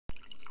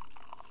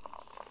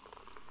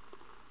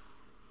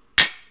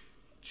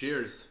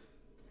Cheers.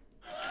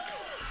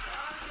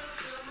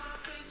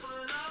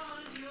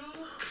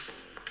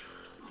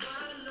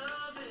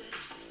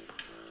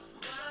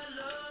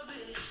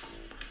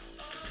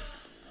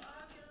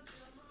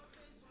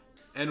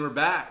 And we're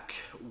back.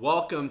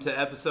 Welcome to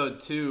episode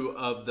 2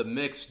 of the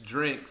Mixed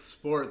Drink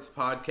Sports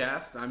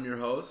Podcast. I'm your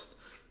host,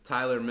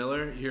 Tyler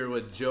Miller, here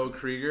with Joe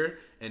Krieger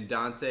and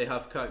Dante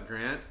Huffcutt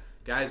Grant.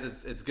 Guys,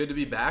 it's good to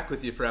be back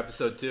with you for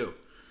episode 2.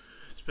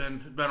 It's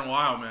been a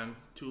while, man.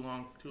 Too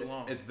long.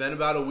 It's been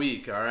about a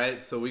week, all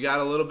right? So we got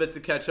a little bit to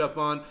catch up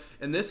on.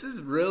 And this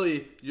is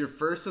really your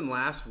first and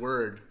last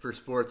word for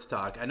sports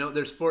talk. I know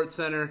there's Sports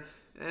Center.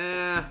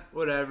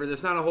 Whatever.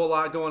 There's not a whole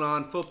lot going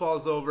on.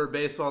 Football's over.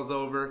 Baseball's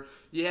over.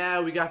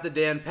 Yeah, we got the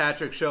Dan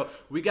Patrick Show.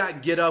 We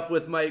got Get Up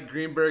with Mike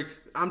Greenberg.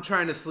 I'm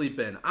trying to sleep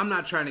in. I'm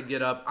not trying to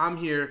get up. I'm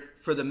here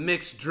for the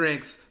Mixed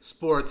Drinks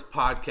Sports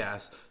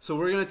Podcast. So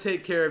we're going to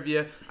take care of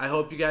you. I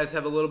hope you guys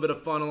have a little bit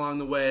of fun along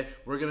the way.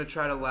 We're going to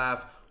try to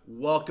laugh.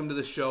 Welcome to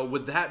the show.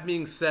 With that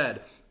being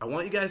said, I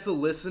want you guys to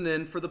listen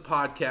in for the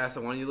podcast.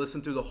 I want you to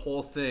listen through the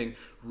whole thing.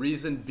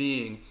 Reason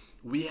being,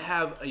 we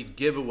have a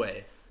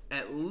giveaway.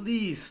 At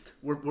least,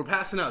 we're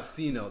passing out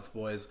C-notes,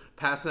 boys.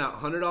 Passing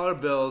out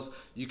 $100 bills.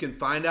 You can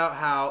find out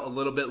how a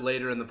little bit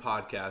later in the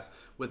podcast.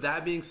 With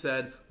that being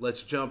said,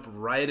 let's jump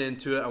right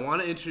into it. I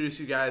want to introduce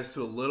you guys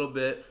to a little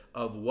bit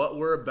of what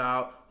we're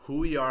about, who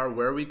we are,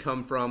 where we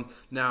come from.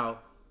 Now,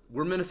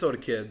 we're Minnesota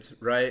kids,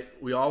 right?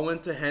 We all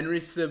went to Henry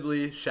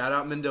Sibley. Shout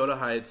out Mendota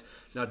Heights.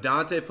 Now,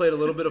 Dante played a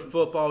little bit of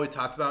football. We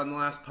talked about it in the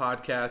last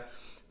podcast.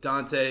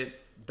 Dante,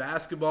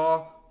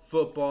 basketball,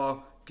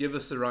 football, give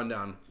us the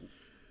rundown.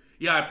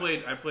 Yeah, I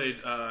played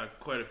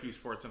quite a few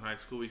sports in high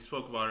school. We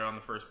spoke about it on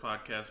the first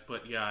podcast,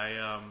 but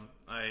yeah,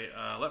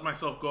 I let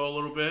myself go a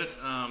little bit.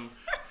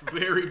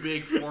 Very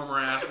big former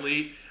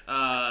athlete.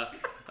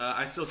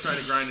 I still try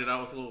to grind it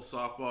out with a little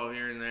softball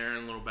here and there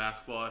and a little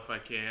basketball if I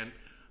can.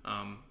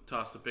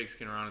 Toss the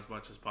pigskin around as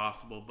much as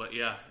possible. But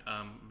yeah,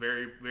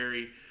 very,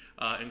 very,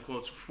 in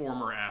quotes,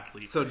 former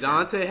athlete. So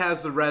Dante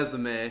has the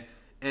resume,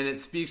 and it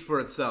speaks for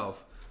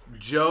itself.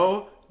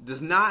 Joe does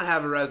not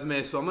have a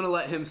resume, so I'm going to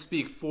let him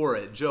speak for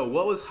it. Joe,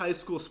 what was high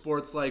school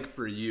sports like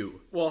for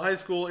you? Well, high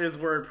school is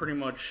where it pretty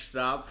much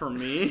stopped for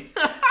me,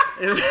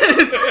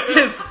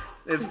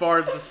 as far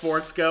as the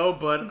sports go.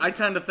 But I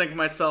tend to think of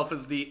myself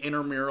as the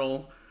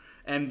intramural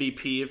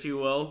MVP, if you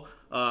will.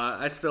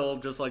 I still,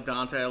 just like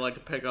Dante, I like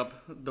to pick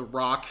up the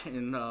rock,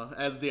 and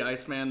as the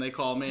Iceman, they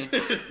call me,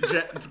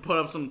 to put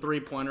up some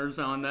three-pointers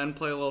now and then,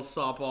 play a little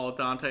softball with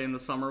Dante in the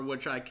summer,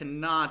 which I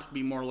cannot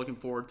be more looking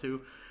forward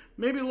to.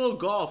 Maybe a little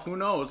golf, who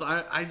knows?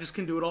 I just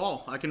can do it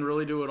all. I can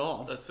really do it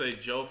all. Let's say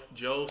Joe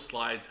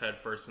slides head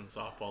first in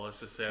softball. Let's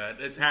just say that.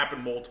 It's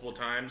happened multiple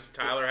times.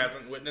 Tyler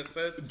hasn't witnessed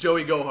this.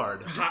 Joey, go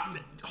hard.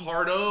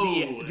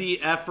 Hardo.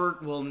 The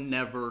effort will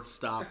never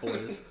stop,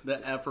 boys.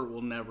 The effort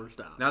will never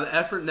stop. Now, the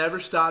effort never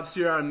stops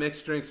here on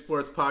Mixed Drink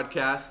Sports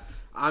Podcast.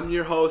 I'm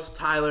your host,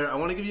 Tyler. I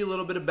want to give you a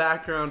little bit of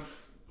background.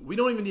 We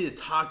don't even need to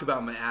talk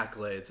about my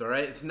accolades, all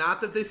right? It's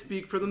not that they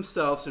speak for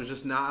themselves. There's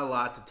just not a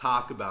lot to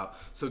talk about.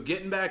 So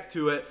getting back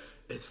to it,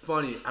 it's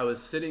funny. I was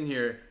sitting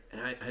here,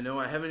 and I know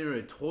I haven't even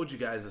really told you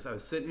guys this. I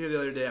was sitting here the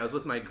other day. I was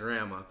with my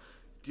grandma.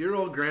 Dear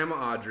old Grandma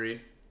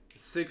Audrey,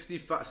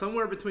 65,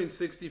 somewhere between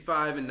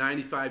 65 and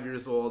 95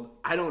 years old.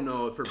 I don't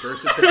know if her birth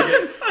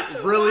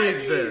certificate really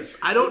exists.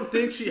 I don't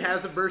think she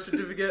has a birth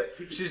certificate.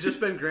 She's just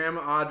been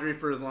Grandma Audrey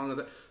for as long as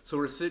So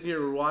we're sitting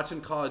here. We're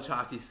watching college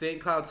hockey, St.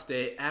 Cloud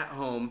State at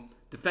home,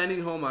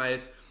 defending home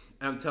ice,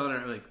 and I'm telling her,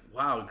 I'm like,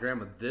 wow,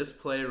 Grandma, this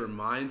play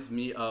reminds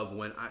me of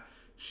when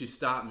she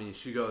stopped me.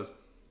 She goes,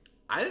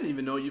 I didn't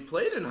even know you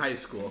played in high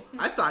school.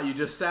 I thought you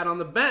just sat on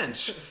the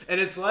bench.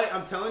 And it's like,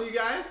 I'm telling you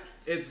guys,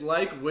 it's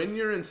like when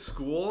you're in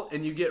school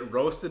and you get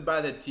roasted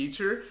by the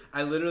teacher.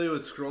 I literally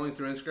was scrolling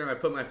through Instagram. I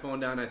put my phone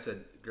down and I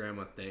said,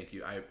 Grandma, thank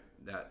you.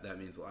 That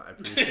means a lot. I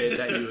appreciate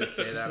that you would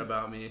say that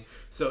about me.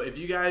 So if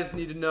you guys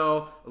need to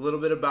know a little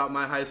bit about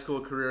my high school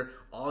career,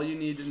 all you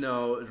need to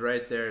know is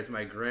right there is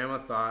my grandma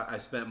thought I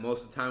spent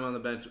most of the time on the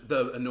bench.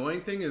 The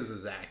annoying thing is it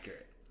was accurate.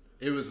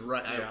 It was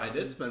right. Yeah. I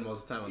did spend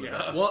most of the time on the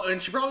bench. Well,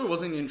 and she probably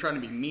wasn't even trying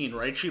to be mean,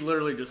 right? She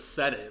literally just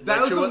said it.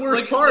 That was the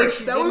worst part.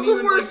 That was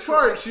the worst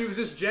part. She was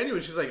just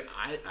genuine. She was like,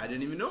 I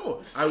didn't even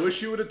know. I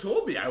wish you would have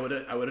told me. I would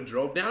have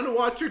drove down to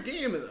watch your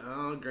game.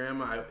 Oh,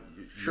 Grandma,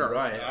 you're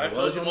right. I've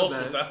told you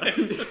multiple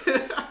times.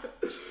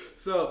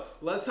 So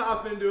let's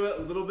hop into it.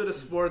 A little bit of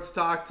sports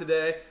talk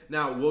today.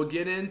 Now, we'll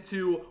get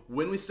into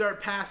when we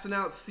start passing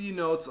out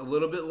C-notes a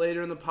little bit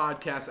later in the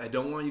podcast. I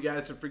don't want you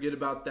guys to forget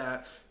about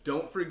that.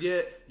 Don't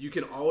forget, you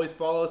can always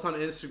follow us on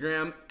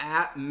Instagram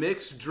at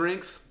Mixed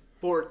Drinks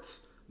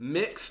Sports.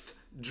 Mixed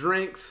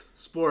Drinks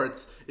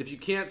Sports. If you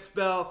can't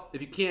spell,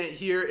 if you can't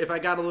hear, if I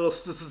got a little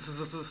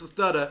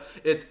stutter,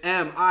 it's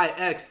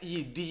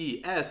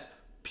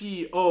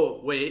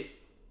MIXEDSPO. Wait,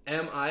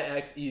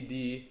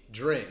 MIXED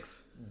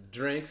Drinks.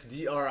 Drinks,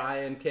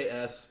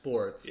 DRINKS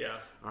Sports. Yeah.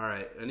 All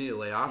right, I need to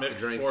lay off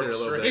Mixed the drinks sports here a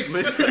little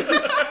drinks.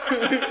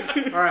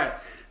 bit. All right,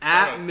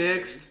 at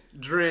Mixed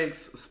Drinks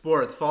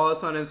Sports. Follow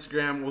us on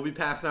Instagram. We'll be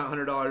passing out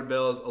 $100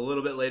 bills a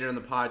little bit later in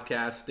the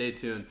podcast. Stay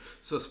tuned.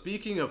 So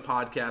speaking of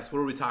podcasts, what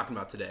are we talking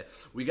about today?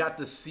 We got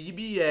the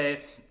CBA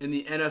in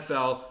the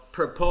NFL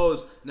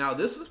proposed. Now,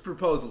 this was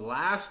proposed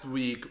last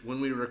week when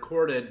we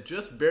recorded,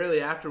 just barely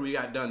after we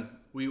got done.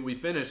 We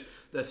finished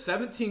the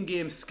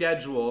 17-game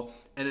schedule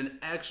and an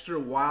extra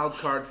wild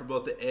card for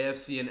both the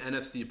AFC and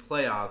NFC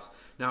playoffs.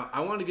 Now,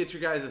 I want to get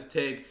your guys'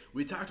 take.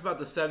 We talked about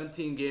the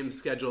 17-game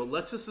schedule.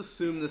 Let's just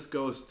assume this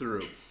goes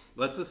through.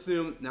 Let's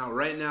assume,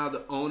 right now,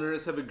 the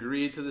owners have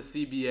agreed to the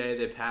CBA.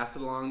 They pass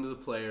it along to the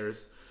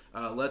players.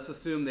 Let's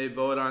assume they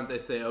vote on it. They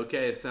say,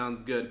 okay,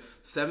 sounds good.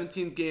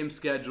 17th game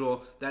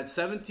schedule. That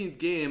 17th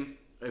game,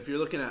 if you're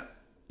looking at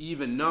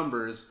even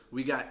numbers,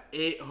 we got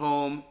 8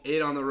 home,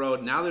 8 on the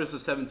road. Now there's a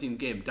 17th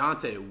game.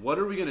 Dante, what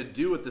are we going to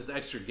do with this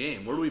extra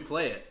game? Where do we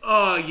play it?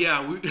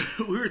 Yeah,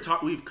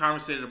 we've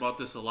conversated about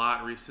this a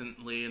lot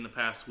recently in the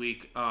past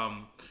week.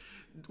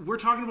 We're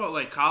talking about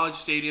like college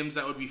stadiums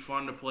that would be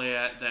fun to play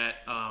at that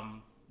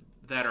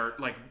are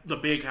like the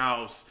Big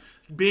House,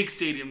 big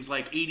stadiums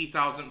like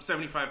 80,000,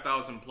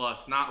 75,000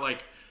 plus, not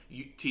like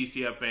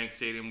TCF Bank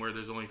Stadium where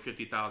there's only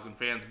 50,000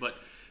 fans, but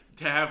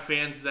to have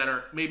fans that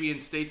are maybe in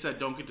states that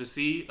don't get to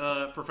see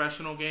a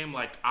professional game,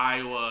 like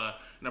Iowa,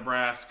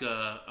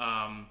 Nebraska,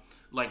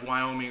 like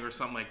Wyoming or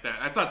something like that.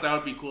 I thought that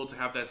would be cool to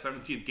have that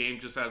 17th game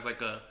just as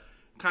like a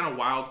kind of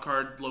wild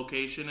card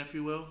location, if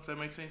you will, if that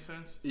makes any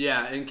sense.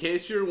 Yeah, in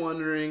case you're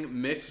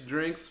wondering, Mixed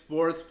Drink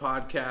Sports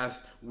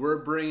Podcast, we're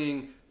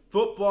bringing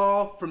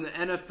football from the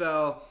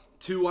NFL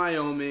to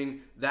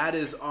Wyoming.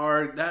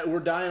 We're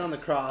dying on the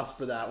cross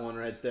for that one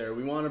right there.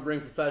 We want to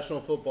bring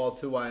professional football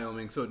to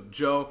Wyoming. So,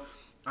 Joe,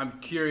 I'm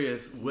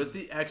curious, with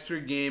the extra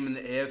game in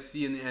the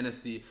AFC and the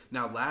NFC,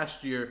 now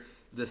last year,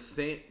 the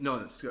St.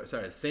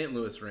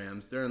 Louis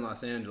Rams, they're in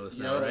Los Angeles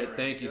now, right?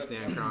 Thank you,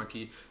 Stan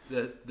Kroenke.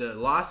 The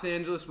Los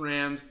Angeles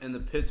Rams and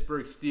the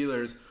Pittsburgh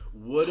Steelers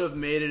would have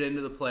made it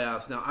into the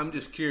playoffs. Now, I'm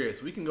just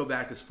curious. We can go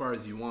back as far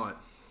as you want.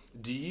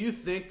 Do you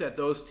think that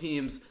those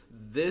teams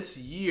this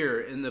year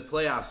in the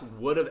playoffs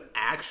would have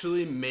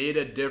actually made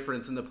a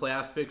difference in the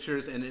playoffs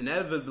pictures and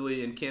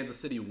inevitably in Kansas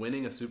City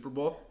winning a Super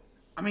Bowl?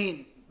 I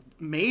mean,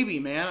 maybe,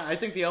 man. I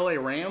think the LA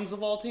Rams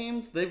of all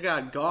teams, they've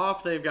got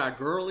Goff, they've got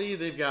Gurley,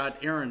 they've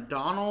got Aaron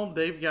Donald,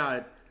 they've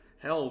got,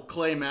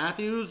 Clay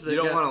Matthews. You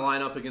don't want to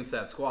line up against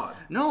that squad.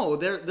 No,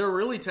 they're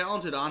really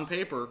talented on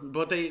paper,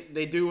 but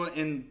they do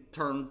in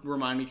turn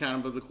remind me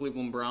kind of the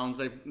Cleveland Browns.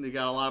 They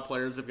got a lot of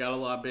players, they've got a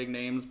lot of big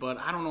names, but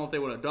I don't know if they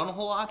would have done a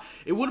whole lot.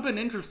 It would have been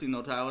interesting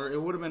though, Tyler.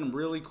 It would have been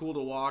really cool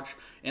to watch,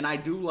 and I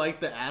do like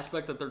the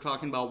aspect that they're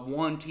talking about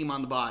one team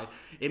on the bye.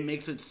 It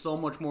makes it so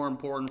much more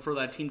important for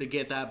that team to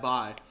get that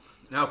bye.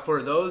 Now,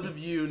 for those of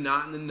you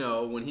not in the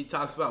know, when he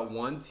talks about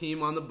one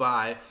team on the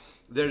bye,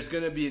 there's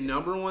going to be a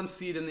number 1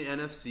 seed in the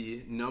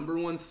NFC, number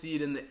 1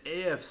 seed in the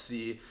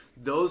AFC.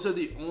 Those are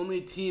the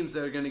only teams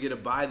that are going to get a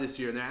bye this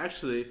year. And they're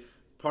actually,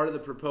 part of the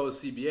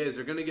proposed CBAs,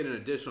 they're going to get an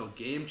additional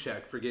game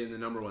check for getting the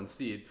number 1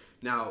 seed.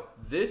 Now,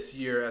 this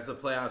year, as the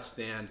playoffs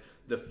stand,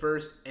 the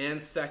first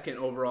and second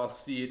overall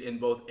seed in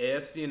both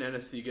AFC and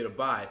NFC get a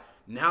bye.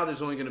 Now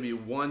there's only going to be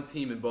one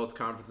team in both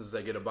conferences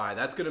that get a bye.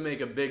 That's going to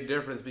make a big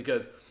difference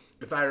because,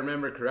 if I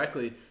remember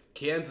correctly,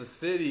 Kansas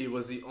City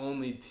was the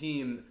only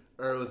team,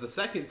 or it was the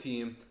second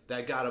team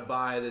that got a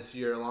bye this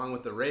year along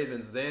with the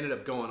Ravens. They ended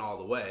up going all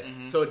the way.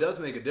 Mm-hmm. So it does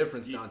make a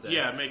difference, Dante.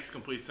 Yeah, it makes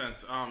complete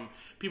sense.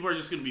 People are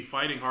just going to be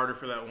fighting harder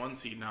for that 1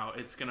 seed now.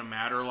 It's going to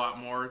matter a lot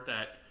more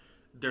that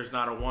there's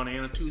not a 1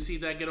 and a 2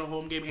 seed that get a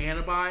home game and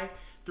a bye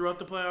throughout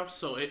the playoffs.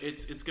 So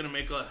it's going to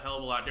make a hell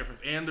of a lot of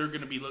difference. And they're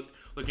going to be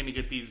looking to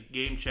get these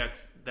game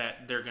checks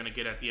that they're going to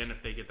get at the end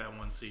if they get that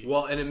 1 seed.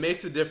 Well, and it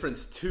makes a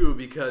difference, too,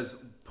 because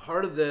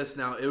part of this,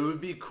 now, it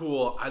would be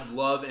cool. I'd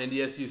love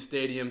NDSU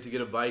Stadium to get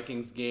a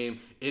Vikings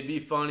game. It'd be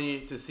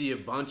funny to see a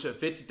bunch of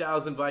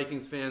 50,000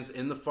 Vikings fans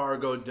in the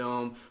Fargo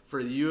Dome.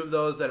 For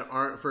those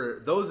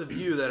of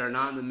you that are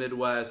not in the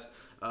Midwest,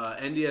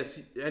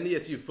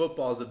 NDSU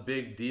football is a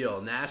big deal.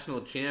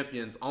 National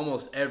champions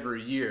almost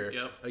every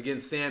year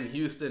against Sam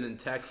Houston in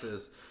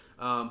Texas.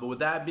 But with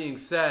that being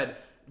said,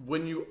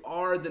 when you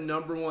are the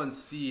number 1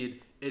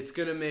 seed, it's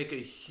going to make a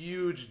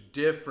huge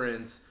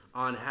difference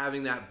on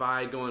having that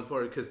bye going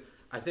forward. Because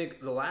I think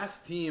the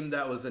last team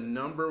that was didn't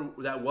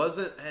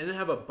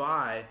have a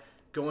bye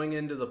going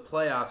into the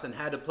playoffs and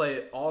had to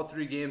play all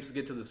 3 games to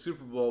get to the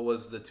Super Bowl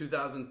was the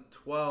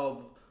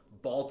 2012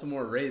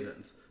 Baltimore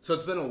Ravens. So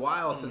it's been a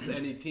while since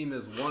any team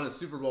has won a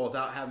Super Bowl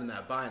without having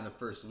that bye in the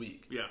first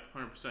week. Yeah,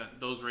 100%.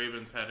 Those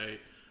Ravens had a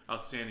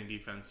outstanding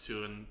defense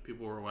too, and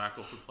people were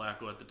wacko for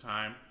Flacco at the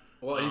time.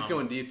 Well, he's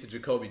going deep to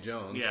Jacoby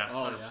Jones. Yeah,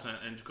 100%. Yeah.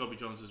 And Jacoby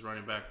Jones is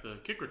running back the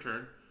kick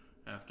return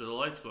after the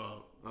lights go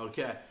out.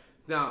 Okay.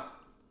 Now,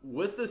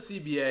 with the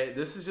CBA,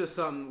 this is just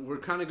something, we're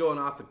kind of going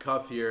off the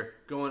cuff here,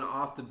 going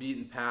off the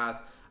beaten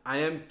path. I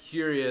am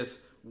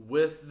curious,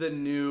 with the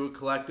new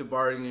collective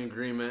bargaining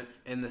agreement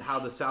and how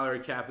the salary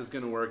cap is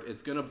going to work,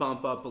 it's going to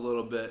bump up a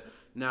little bit.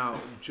 Now,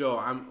 Joe,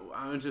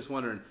 I'm just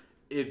wondering,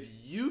 if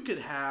you could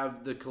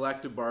have the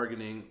collective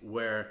bargaining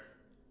where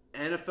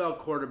NFL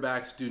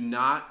quarterbacks do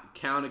not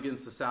count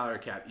against the salary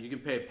cap. You can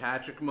pay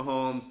Patrick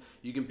Mahomes.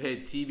 You can pay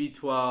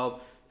TB12.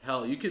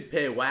 Hell, you could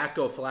pay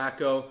Wacko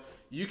Flacco.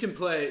 You can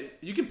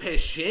pay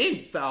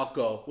Shane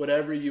Falco,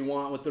 whatever you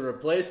want with the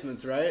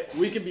replacements, right?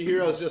 We could be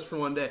heroes just for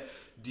one day.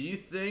 Do you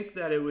think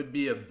that it would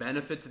be a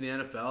benefit to the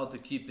NFL to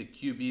keep the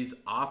QBs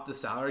off the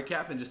salary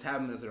cap and just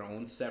have them as their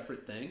own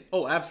separate thing?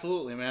 Oh,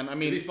 absolutely, man. I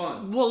mean, It'd be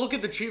fun. Well, look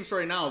at the Chiefs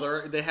right now.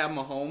 They have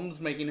Mahomes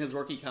making his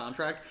rookie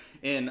contract,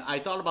 and I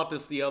thought about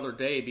this the other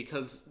day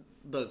because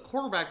the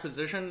quarterback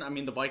position. I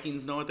mean, the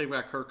Vikings know it. They've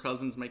got Kirk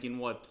Cousins making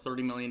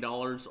 $30 million,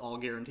 all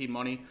guaranteed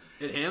money.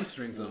 It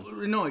hamstrings them.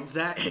 No,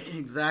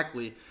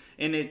 exactly.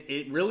 And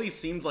it really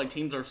seems like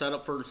teams are set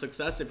up for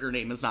success if your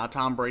name is not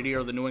Tom Brady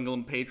or the New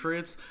England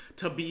Patriots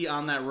to be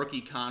on that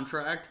rookie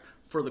contract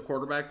for the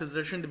quarterback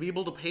position, to be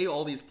able to pay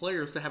all these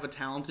players to have a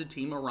talented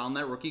team around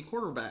that rookie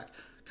quarterback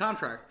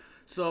contract.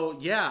 So,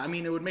 yeah, I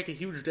mean, it would make a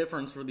huge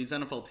difference for these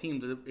NFL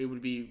teams. It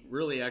would be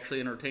really actually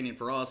entertaining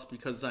for us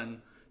because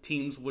then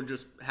teams would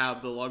just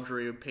have the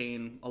luxury of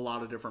paying a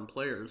lot of different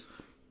players.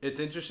 It's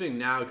interesting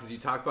now because you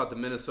talk about the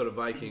Minnesota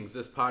Vikings.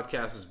 This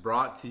podcast is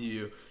brought to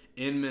you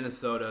in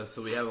Minnesota,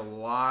 so we have a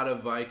lot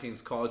of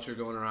Vikings culture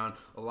going around,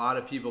 a lot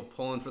of people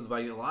pulling for the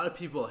Vikings, a lot of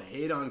people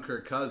hate on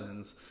Kirk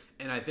Cousins,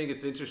 and I think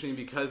it's interesting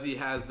because he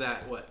has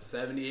that,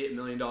 $78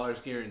 million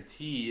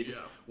guaranteed.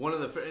 Yeah.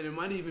 And it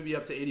might even be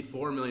up to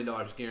 $84 million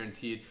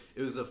guaranteed.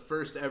 It was the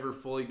first ever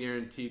fully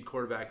guaranteed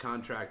quarterback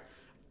contract.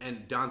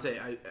 And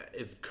Dante,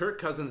 if Kirk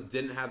Cousins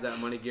didn't have that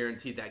money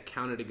guaranteed, that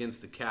counted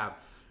against the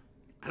cap,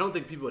 I don't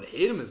think people would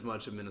hate him as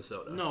much in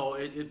Minnesota. No,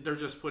 they're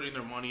just putting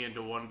their money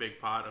into one big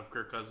pot of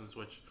Kirk Cousins,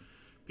 which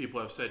people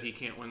have said he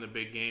can't win the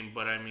big game.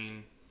 But, I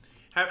mean,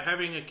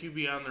 having a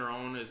QB on their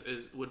own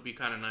would be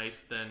kind of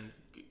nice. Then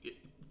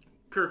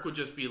Kirk would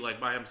just be,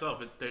 by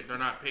himself. They're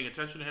not paying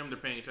attention to him. They're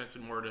paying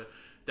attention more to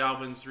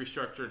Dalvin's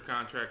restructured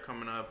contract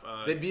coming up.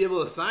 They'd be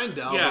able to sign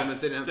Dalvin if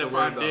they didn't have to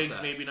worry Stephon about Diggs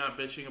that. maybe not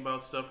bitching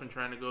about stuff and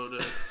trying to go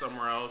to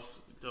somewhere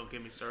else. Don't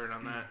get me started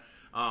on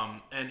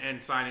that.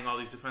 And signing all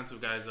these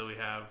defensive guys that we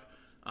have.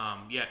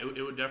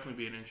 It would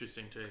definitely be an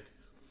interesting take.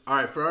 All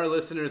right, for our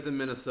listeners in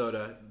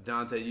Minnesota,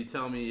 Dante, you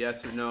tell me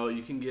yes or no.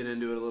 You can get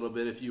into it a little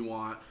bit if you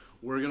want.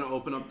 We're going to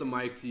open up the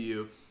mic to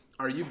you.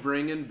 Are you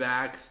bringing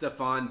back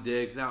Stephon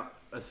Diggs? Now,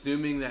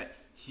 assuming that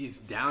he's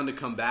down to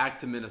come back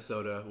to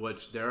Minnesota,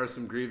 which there are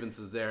some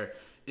grievances there.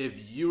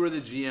 If you were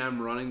the GM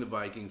running the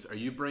Vikings, are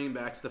you bringing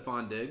back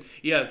Stephon Diggs?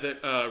 Yeah,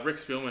 Rick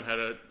Spielman had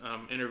an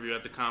interview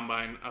at the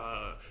Combine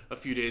a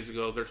few days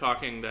ago. They're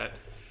talking that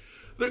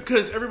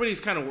because everybody's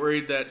kind of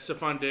worried that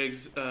Stephon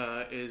Diggs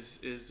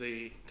is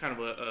a kind of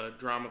a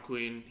drama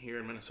queen here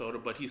in Minnesota,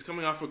 but he's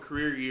coming off a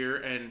career year,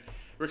 and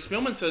Rick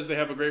Spielman says they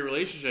have a great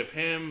relationship.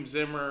 Him,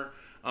 Zimmer,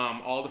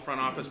 all the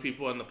front office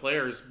people, and the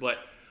players. But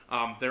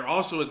there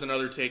also is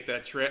another take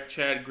that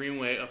Chad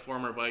Greenway, a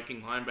former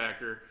Viking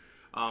linebacker,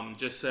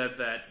 just said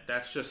that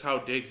that's just how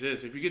Diggs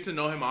is. If you get to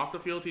know him off the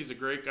field, he's a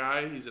great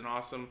guy. He's an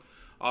awesome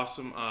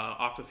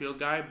off the field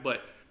guy,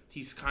 but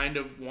he's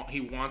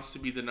he wants to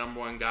be the number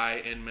one guy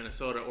in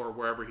Minnesota or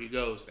wherever he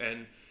goes,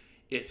 and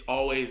it's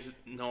always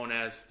known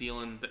as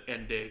Thielen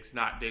and Diggs,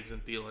 not Diggs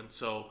and Thielen.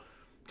 So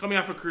coming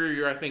off a career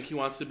year, I think he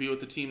wants to be with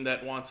the team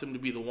that wants him to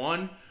be the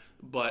one.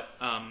 But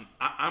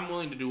I'm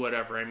willing to do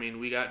whatever. I mean,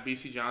 we got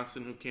BC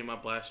Johnson, who came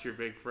up last year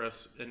big for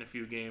us in a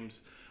few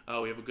games.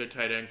 We have a good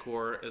tight end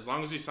core. As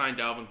long as we sign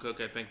Dalvin Cook,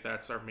 I think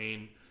that's our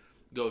main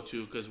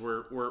go-to because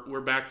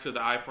we're back to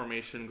the I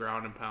formation,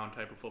 ground and pound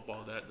type of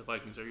football that the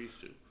Vikings are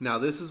used to. Now,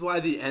 this is why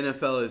the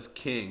NFL is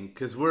king,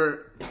 because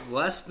we're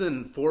less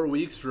than 4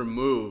 weeks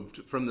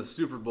removed from the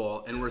Super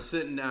Bowl, and we're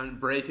sitting down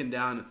breaking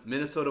down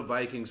Minnesota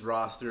Vikings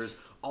rosters.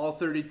 All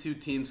 32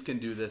 teams can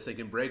do this. They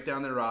can break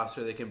down their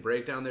roster. They can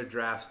break down their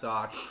draft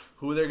stock,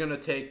 who they're going to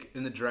take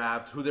in the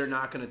draft, who they're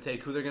not going to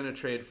take, who they're going to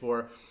trade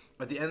for.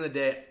 At the end of the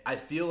day, I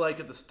feel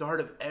like at the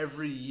start of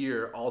every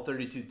year, all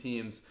 32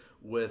 teams,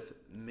 with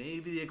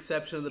maybe the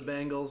exception of the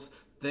Bengals,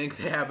 think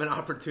they have an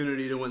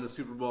opportunity to win the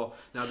Super Bowl.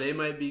 Now, they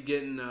might be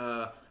getting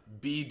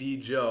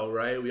BD Joe,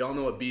 right? We all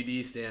know what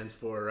BD stands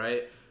for,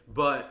 right?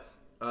 But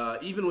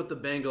even with the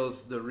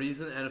Bengals, the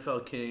reason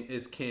NFL king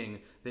is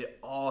king, they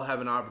all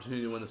have an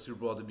opportunity to win the Super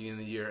Bowl at the beginning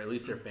of the year. At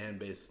least their fan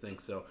base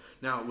thinks so.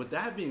 Now, with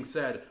that being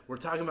said, we're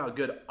talking about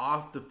good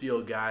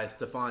off-the-field guys,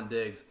 Stephon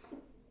Diggs.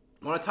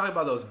 I want to talk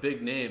about those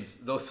big names,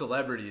 those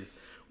celebrities.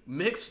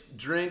 Mixed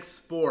Drink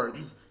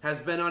Sports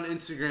has been on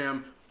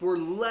Instagram for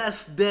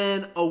less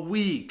than a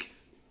week.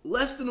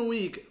 Less than a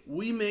week,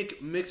 we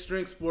make Mixed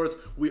Drink Sports.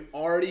 We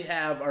already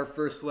have our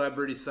first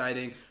celebrity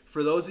sighting.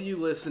 For those of you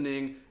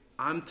listening,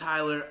 I'm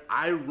Tyler.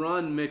 I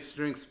run Mixed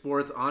Drink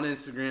Sports on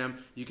Instagram.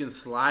 You can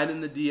slide in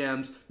the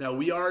DMs. Now,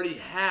 we already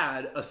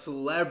had a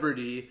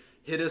celebrity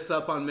hit us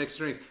up on Mixed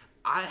Drinks.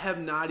 I have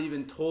not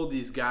even told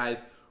these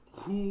guys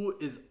who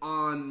is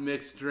on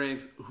Mixed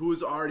Drinks,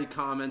 who's already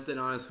commented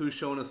on us, who's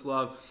showing us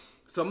love.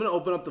 So I'm going to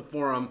open up the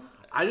forum.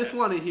 I just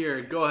want to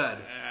hear. Go ahead.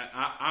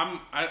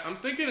 I'm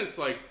thinking it's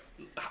like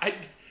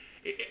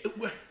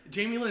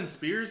Jamie Lynn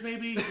Spears,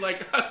 maybe? Like,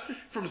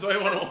 from Zoe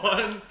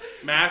 101.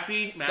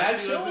 Massey.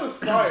 That show was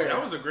fire.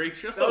 That was a great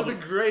show. That was a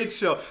great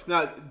show.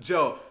 Now,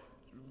 Joe,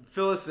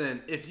 fill us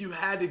in. If you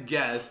had to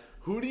guess,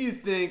 who do you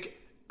think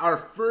our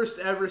first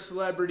ever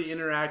celebrity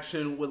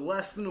interaction with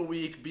less than a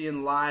week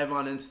being live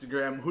on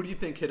Instagram, who do you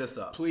think hit us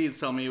up? Please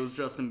tell me it was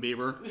Justin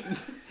Bieber.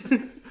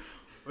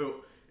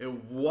 It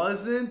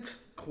wasn't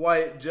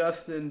quite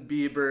Justin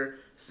Bieber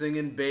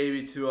singing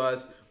Baby to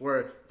us.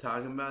 We're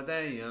talking about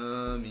that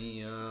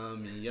yummy,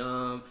 yummy,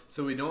 yum.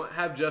 So we don't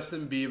have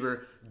Justin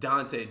Bieber.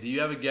 Dante, do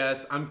you have a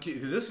guess?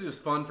 Because this is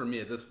just fun for me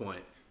at this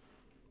point.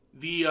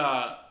 We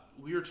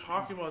were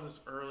talking about this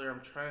earlier.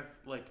 I'm trying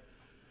to, like...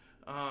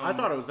 I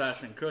thought it was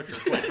Ashton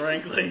Kutcher, quite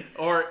frankly.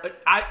 Or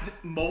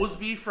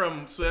Mosby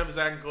from Sweet Up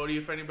Zach and Cody,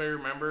 if anybody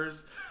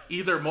remembers.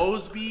 Either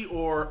Mosby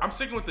or... I'm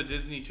sticking with the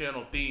Disney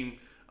Channel theme.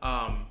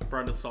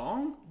 Brenda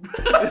Song?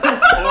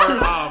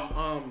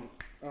 Or...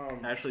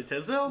 Ashley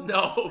Tisdale?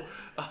 No.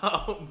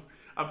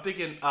 I'm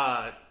thinking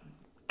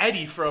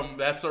Eddie from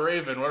That's a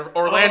Raven.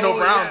 Orlando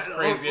Brown's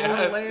crazy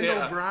ass.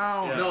 Orlando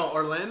Brown. Yeah. No,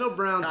 Orlando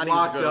Brown's God, he's a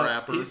locked good up.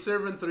 rapper. He's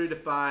serving 3 to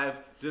 5.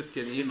 Just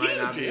kidding. Is he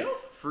in jail?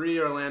 Free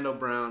Orlando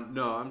Brown.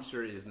 No, I'm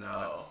sure he's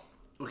not.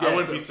 Okay, I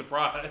wouldn't so be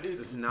surprised.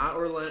 It's not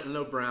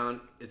Orlando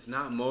Brown. It's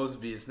not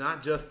Mosby. It's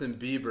not Justin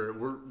Bieber.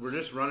 We're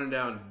just running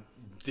down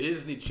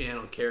Disney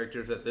Channel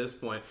characters at this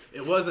point.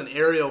 It wasn't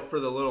Ariel for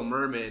The Little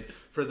Mermaid.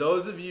 For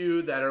those of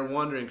you that are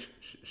wondering,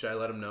 should I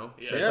let them know?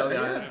 Should I tell the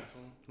audience?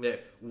 Yeah,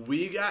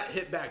 we got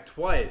hit back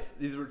twice.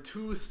 These were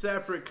 2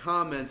 separate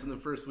comments in the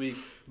first week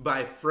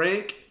by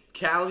Frank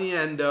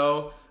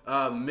Caliendo,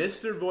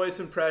 Mr. Voice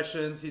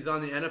Impressions. He's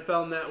on the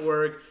NFL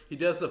Network. He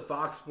does the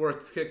Fox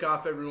Sports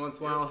kickoff every once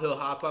in a while. He'll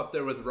hop up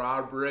there with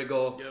Rob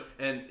Riggle,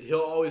 and he'll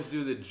always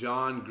do the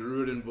John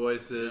Gruden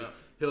voices. Yep.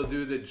 He'll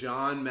do the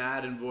John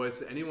Madden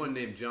voice. Anyone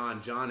named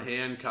John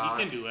Hancock.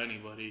 He can do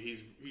anybody.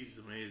 He's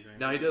amazing.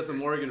 Now he does the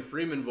Morgan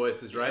Freeman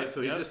voices, right? Yep,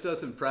 so he just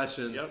does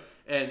impressions. Yep.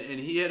 And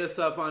he hit us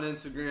up on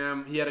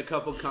Instagram. He had a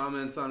couple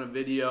comments on a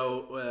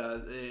video,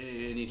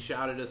 and he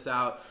shouted us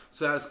out.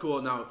 So that's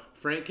cool. Now,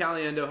 Frank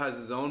Caliendo has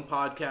his own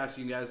podcast.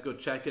 You guys go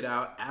check it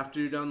out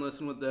after you're done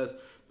listening with this.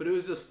 But it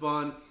was just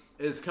fun.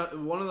 It's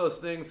one of those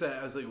things that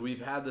I was like,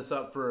 we've had this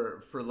up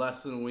for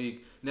less than a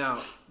week. Now,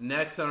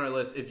 next on our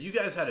list, if you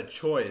guys had a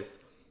choice,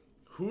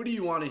 who do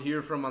you want to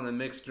hear from on the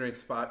Mixed Drink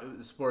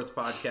Sports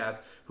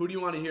Podcast? Who do you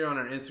want to hear on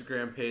our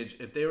Instagram page?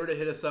 If they were to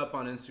hit us up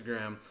on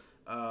Instagram,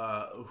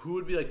 who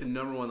would be like the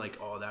number one? Like,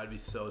 oh, that would be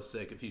so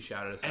sick if he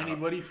shouted us out.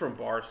 Anybody from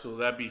Barstool,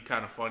 that'd be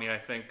kind of funny, I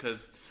think,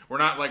 because we're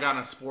not like on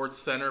a Sports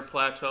Center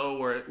plateau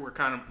where we're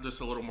kind of just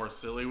a little more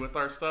silly with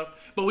our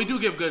stuff. But we do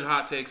give good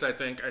hot takes, I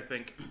think. I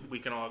think we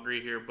can all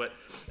agree here. But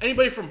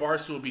anybody from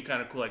Barstool would be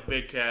kind of cool, like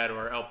Big Cat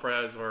or El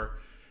Prez, or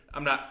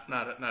I'm not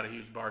a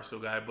huge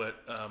Barstool guy,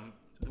 but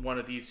one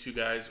of these 2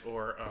 guys,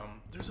 or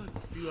there's like a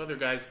few other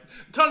guys.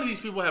 A ton of these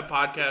people have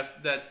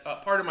podcasts. That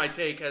Part of My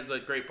Take has a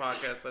great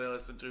podcast that I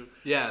listen to.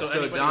 Yeah,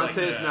 so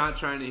Dante's like not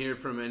trying to hear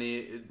from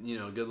any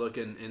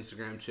good-looking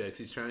Instagram chicks.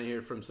 He's trying to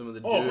hear from some of the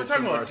dudes. Oh, if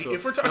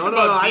we're talking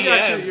about I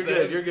got you.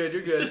 DMs,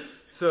 You're good.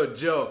 So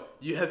Joe,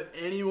 you have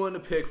anyone to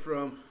pick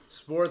from?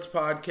 Sports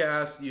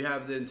podcast. You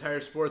have the entire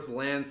sports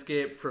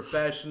landscape.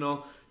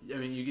 Professional. I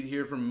mean, you could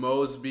hear from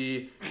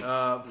Mosby,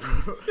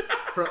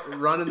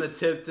 from running the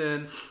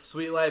Tipton,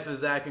 Sweet Life of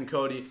Zach and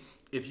Cody.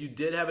 If you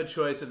did have a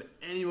choice of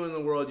anyone in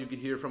the world you could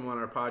hear from on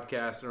our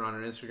podcast or on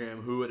our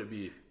Instagram, who would it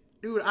be?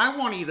 Dude, I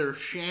want either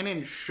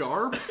Shannon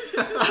Sharp.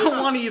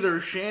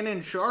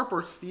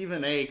 Or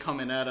Stephen A.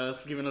 coming at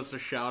us, giving us a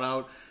shout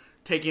out,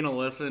 taking a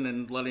listen,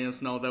 and letting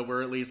us know that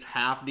we're at least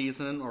half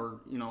decent or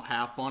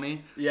half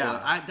funny.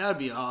 Yeah, that'd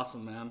be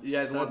awesome, man. You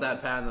guys want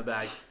that pat in the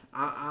back?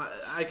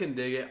 I can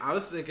dig it. I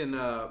was thinking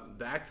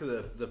back to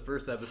the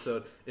first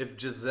episode. If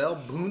Gisele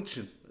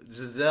Bündchen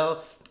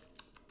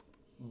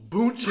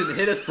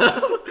hit us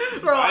up.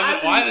 Bro,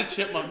 why the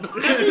chipmunk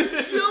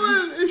noise?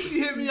 Chilling. If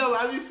she hit me up,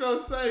 I'd be so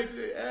psyched.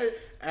 Hey,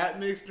 at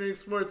Mixed Drink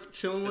Sports,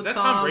 chilling with Tom. Is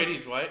that Tom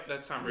Brady's wife?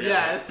 That's Tom Brady's wife.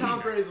 Yeah, it's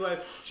Tom Brady's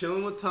wife.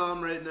 Chilling with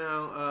Tom right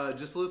now.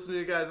 Just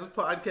listening to your guys'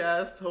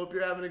 podcast. Hope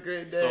you're having a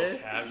great day. So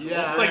casual.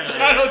 Yeah,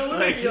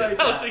 I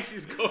don't think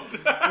she's going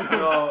down.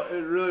 No,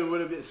 it really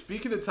wouldn't be.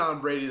 Speaking of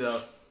Tom Brady,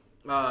 though,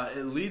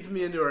 it leads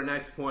me into our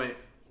next point.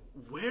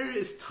 Where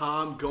is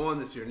Tom going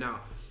this year?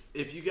 Now,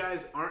 if you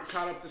guys aren't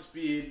caught up to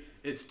speed,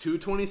 it's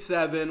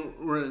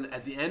 2/27. We're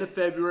at the end of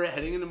February,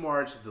 heading into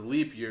March. It's a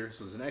leap year,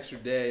 so it's an extra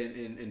day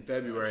in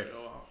February.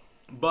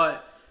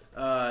 But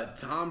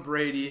Tom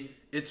Brady,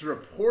 it's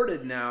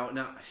reported now.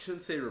 Now, I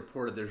shouldn't say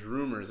reported. There's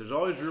rumors. There's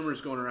always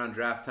rumors going around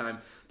draft time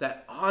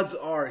that odds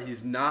are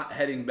he's not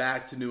heading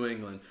back to New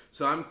England.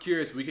 So I'm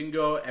curious. We can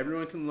go.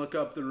 Everyone can look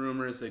up the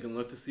rumors. They can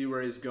look to see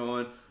where he's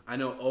going. I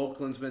know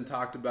Oakland's been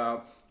talked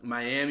about.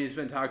 Miami's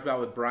been talked about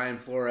with Brian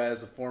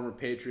Flores, a former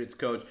Patriots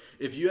coach.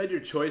 If you had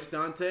your choice,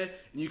 Dante,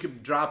 and you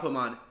could drop him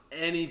on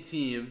any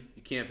team,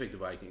 you can't pick the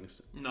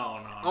Vikings.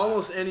 No.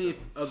 Almost any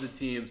of the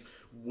teams.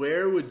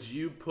 Where would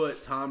you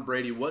put Tom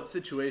Brady? What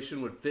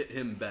situation would fit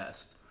him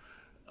best?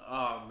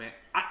 Oh man,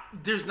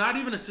 there's not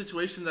even a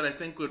situation that I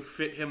think would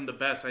fit him the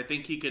best. I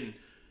think he can.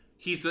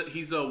 He's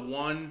a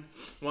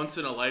once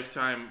in a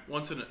lifetime,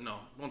 once in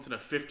a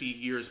 50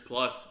 years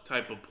plus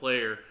type of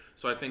player.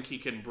 So I think he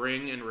can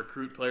bring and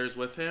recruit players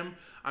with him.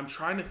 I'm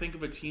trying to think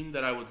of a team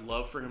that I would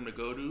love for him to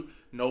go to.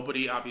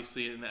 Nobody,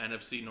 obviously, in the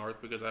NFC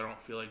North because I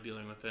don't feel like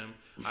dealing with him.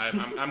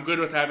 I'm good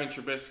with having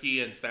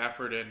Trubisky and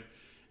Stafford and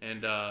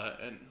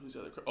who's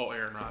the other? Oh,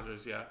 Aaron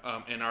Rodgers, yeah,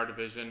 in our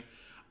division.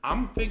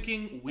 I'm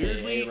thinking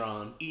weirdly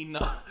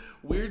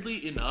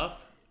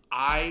enough,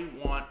 I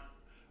want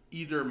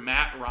either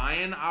Matt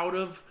Ryan out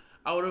of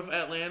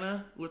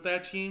Atlanta with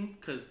that team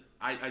because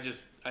I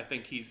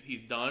think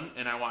he's done,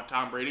 and I want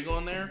Tom Brady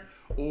going there,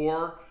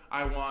 or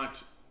I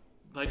want,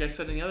 like I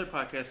said in the other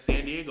podcast,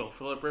 San Diego.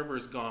 Phillip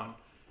Rivers gone,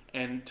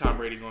 and Tom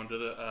Brady going to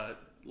the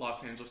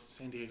Los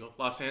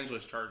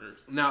Angeles Chargers.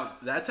 Now,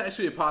 that's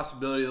actually a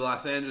possibility. The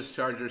Los Angeles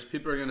Chargers,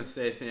 people are going to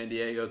say San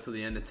Diego till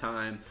the end of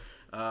time.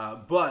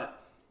 But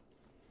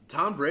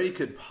Tom Brady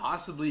could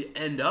possibly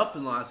end up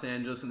in Los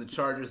Angeles, and the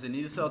Chargers, they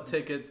need to sell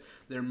tickets.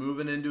 They're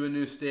moving into a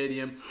new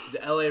stadium. The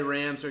LA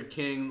Rams are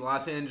king.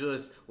 Los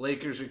Angeles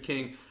Lakers are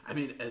king. I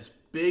mean, as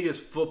big as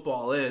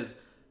football is,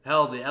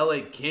 hell, the LA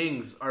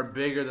Kings are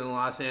bigger than the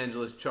Los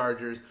Angeles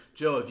Chargers.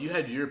 Joe, if you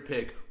had your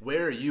pick,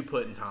 where are you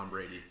putting Tom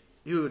Brady?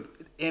 Dude,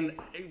 and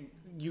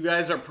you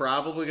guys are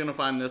probably going to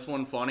find this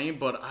one funny,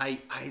 but I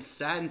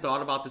sat and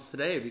thought about this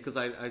today because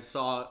I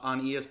saw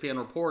on ESPN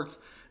reports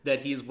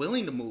that he's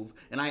willing to move,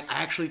 and I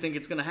actually think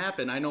it's going to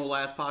happen. I know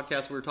last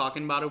podcast we were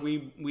talking about it.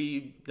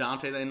 We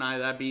Dante and I,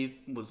 that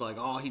beat was like,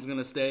 oh, he's going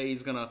to stay.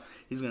 He's going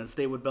to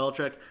stay with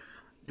Belichick.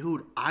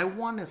 Dude, I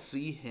want to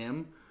see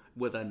him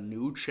with a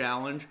new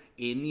challenge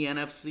in the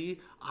NFC.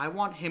 I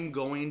want him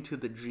going to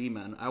the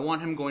G-Men. I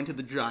want him going to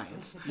the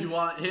Giants. You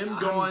want him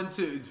going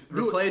to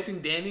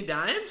replacing Danny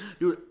Dimes?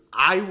 Dude,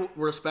 I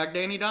respect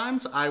Danny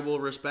Dimes. I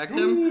will respect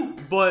him.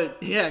 But,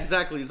 yeah,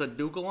 exactly. He's a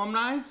Duke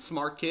alumni,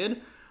 smart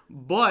kid.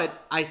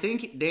 But I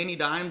think Danny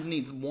Dimes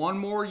needs one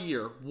more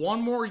year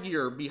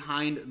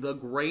behind the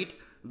great,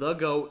 the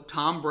GOAT,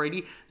 Tom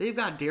Brady. They've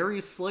got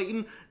Darius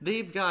Slayton.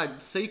 They've got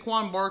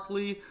Saquon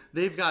Barkley.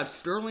 They've got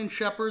Sterling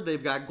Shepard.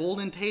 They've got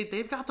Golden Tate.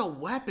 They've got the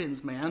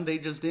weapons, man. They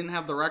just didn't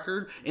have the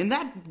record. And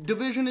that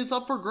division is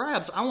up for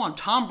grabs. I want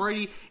Tom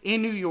Brady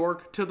in New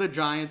York to the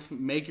Giants.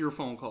 Make your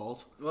phone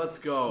calls. Let's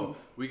go.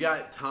 We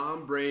got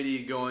Tom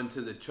Brady going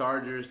to the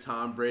Chargers,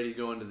 Tom Brady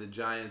going to the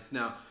Giants.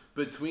 Now,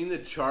 between the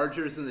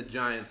Chargers and the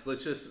Giants,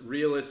 let's just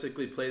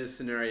realistically play this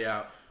scenario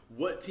out.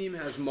 What team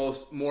has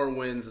more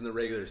wins in the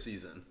regular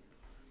season?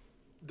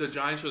 The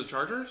Giants or the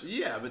Chargers?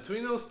 Yeah,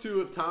 between those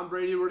two, if Tom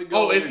Brady were to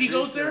go... Oh, if he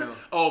goes there?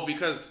 Oh,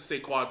 because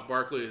Saquon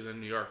Barkley is in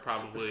New York,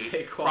 probably.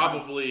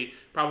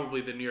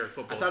 Probably the New York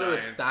Football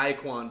Giants. I thought it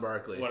was Saquon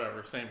Barkley.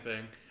 Whatever, same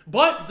thing.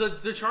 But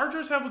the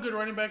Chargers have a good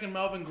running back in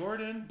Melvin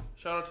Gordon.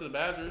 Shout out to the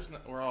Badgers.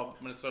 We're all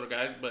Minnesota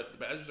guys, but the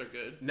Badgers are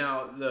good.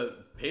 Now, the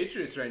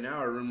Patriots right now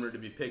are rumored to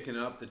be picking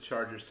up the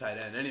Chargers tight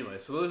end anyway.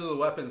 So those are the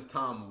weapons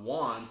Tom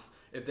wants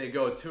if they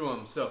go to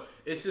him. So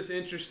it's just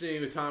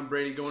interesting with Tom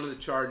Brady going to the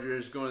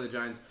Chargers, going to the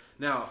Giants.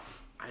 Now,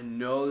 I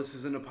know this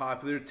isn't a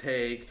popular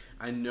take.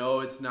 I know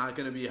it's not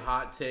going to be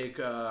hot take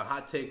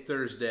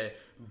Thursday,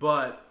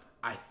 but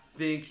I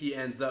think he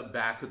ends up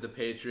back with the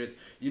Patriots.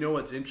 You know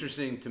what's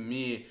interesting to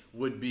me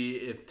would be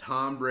if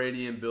Tom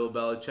Brady and Bill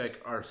Belichick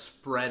are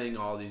spreading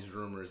all these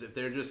rumors. If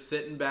they're just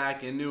sitting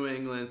back in New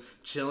England,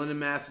 chilling in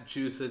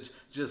Massachusetts,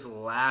 just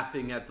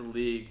laughing at the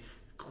league,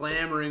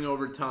 clamoring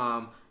over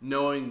Tom,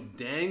 knowing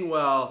dang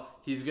well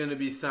he's going to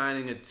be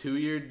signing a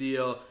 2-year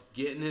deal,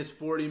 getting his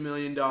 $40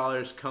 million,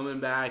 coming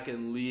back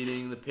and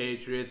leading the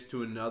Patriots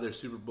to another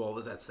Super Bowl.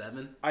 Was that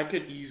 7? I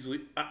could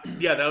easily...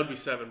 yeah, that would be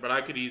 7, but I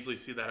could easily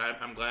see that.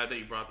 I'm glad that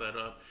you brought that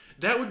up.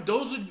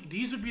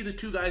 These would be the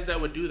two guys that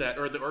would do that,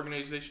 or the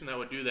organization that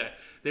would do that.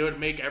 They would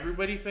make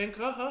everybody think,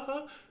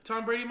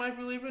 Tom Brady might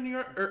be leaving New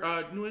York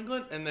or New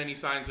England, and then he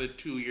signs a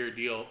 2-year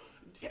deal.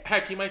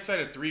 Heck, he might sign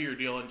a 3-year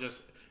deal and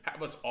just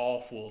have us all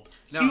fooled.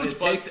 Huge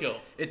buzzkill.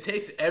 It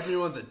takes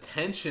everyone's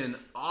attention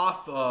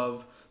off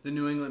of the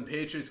New England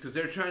Patriots because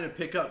they're trying to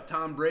pick up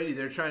Tom Brady.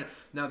 They're going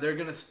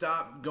to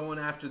stop going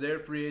after their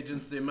free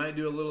agents. They might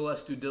do a little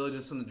less due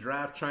diligence in the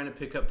draft trying to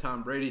pick up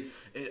Tom Brady.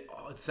 It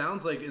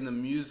sounds like in the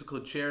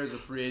musical chairs of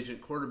free agent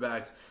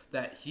quarterbacks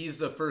that he's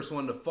the first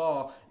one to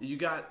fall. You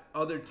got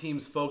other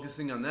teams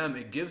focusing on them.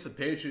 It gives the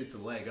Patriots a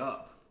leg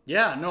up.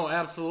 Yeah, no,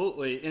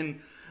 absolutely.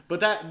 But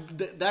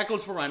that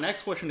goes for my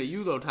next question to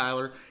you, though,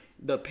 Tyler.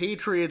 The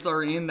Patriots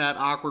are in that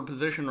awkward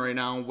position right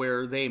now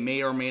where they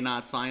may or may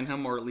not sign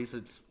him, or at least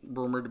it's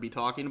rumored to be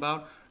talking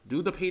about.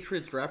 Do the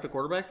Patriots draft a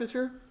quarterback this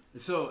year?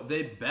 So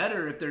they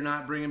better if they're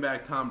not bringing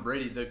back Tom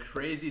Brady. The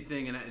crazy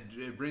thing, and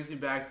it brings me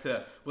back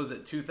to, was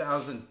it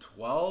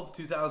 2012,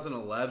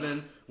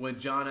 2011, when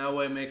John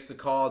Elway makes the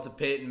call to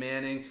Peyton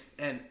Manning.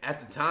 And at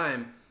the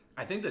time,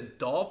 I think the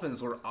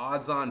Dolphins were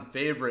odds-on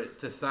favorite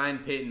to sign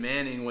Peyton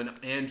Manning when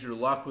Andrew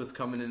Luck was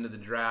coming into the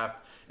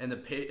draft, and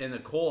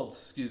the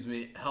Colts,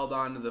 held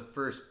on to the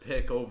first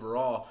pick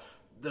overall.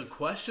 the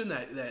question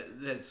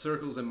that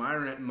circles in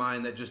my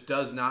mind that just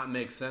does not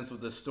make sense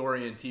with the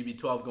story in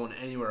TB12 going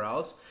anywhere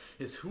else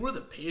is who are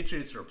the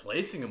Patriots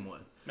replacing him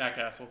with? Matt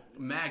Castle.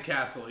 Matt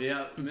Castle,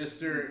 yeah,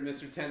 Mr.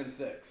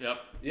 10-6. Yep.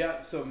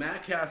 Yeah, so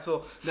Matt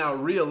Castle. Now,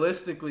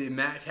 realistically,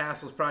 Matt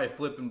Castle's probably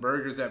flipping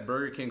burgers at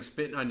Burger King,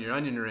 spitting on your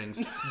onion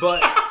rings.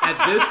 But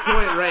at this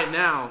point right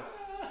now,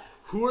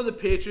 who are the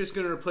Patriots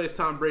going to replace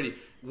Tom Brady?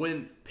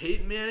 When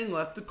Peyton Manning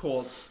left the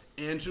Colts,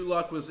 Andrew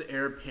Luck was the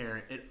heir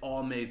apparent. It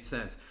all made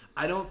sense.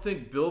 I don't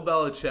think Bill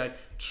Belichick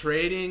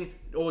trading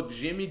old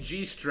Jimmy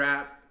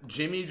G-Strap,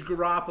 Jimmy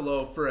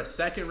Garoppolo for a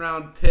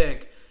second-round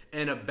pick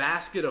and a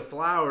basket of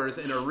flowers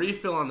and a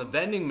refill on the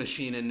vending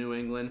machine in New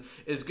England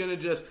is going to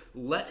just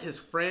let his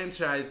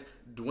franchise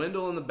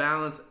dwindle in the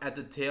balance at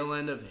the tail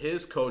end of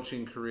his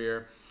coaching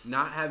career,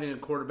 not having a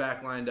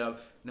quarterback lined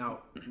up.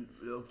 Now,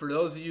 for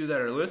those of you that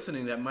are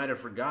listening that might have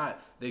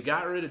forgot, they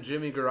got rid of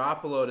Jimmy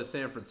Garoppolo to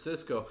San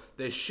Francisco.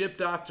 They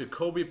shipped off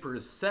Jacoby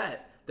Brissett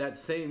that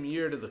same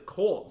year to the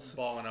Colts.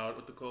 Balling out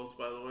with the Colts,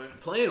 by the way.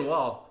 Playing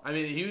well. I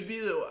mean, he would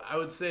be, I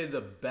would say, the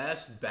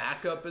best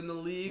backup in the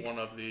league. One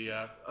of the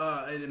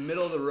in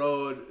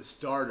middle-of-the-road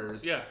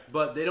starters. Yeah.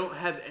 But they don't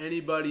have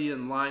anybody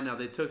in line now.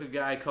 They took a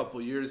guy a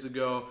couple years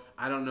ago.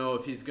 I don't know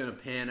if he's going to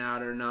pan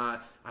out or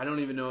not. I don't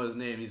even know his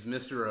name. He's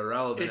Mr.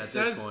 Irrelevant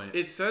this point.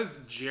 It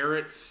says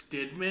Jarrett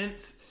Stidham.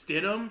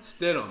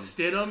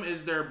 Stidham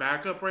is their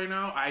backup right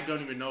now. I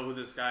don't even know who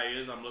this guy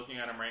is. I'm looking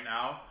at him right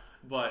now.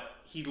 But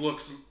he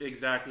looks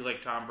exactly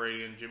like Tom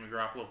Brady and Jimmy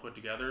Garoppolo put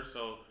together.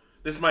 So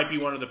this might be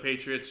one of the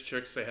Patriots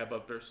tricks they have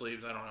up their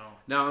sleeves. I don't know.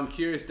 Now, I'm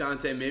curious,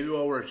 Dante, maybe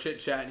while we're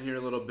chit-chatting here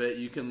a little bit,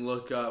 you can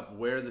look up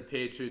where the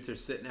Patriots are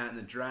sitting at in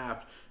the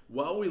draft.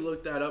 While we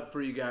look that up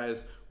for you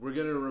guys, we're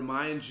going to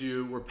remind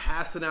you, we're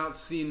passing out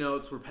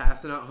C-notes. We're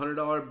passing out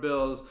 $100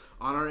 bills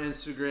on our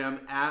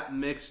Instagram at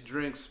Mixed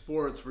Drink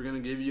Sports. We're going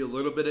to give you a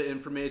little bit of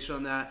information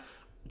on that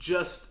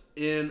just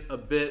in a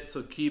bit,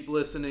 so keep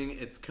listening.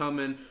 It's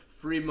coming.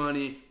 Free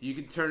money. You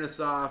can turn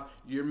us off.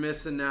 You're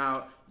missing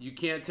out. You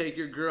can't take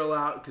your girl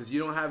out because you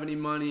don't have any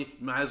money.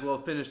 You might as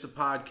well finish the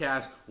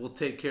podcast. We'll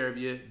take care of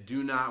you.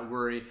 Do not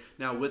worry.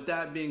 Now, with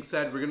that being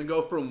said, we're going to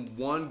go from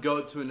one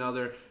GOAT to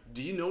another.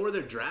 Do you know where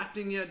they're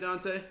drafting yet,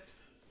 Dante?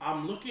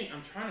 I'm looking.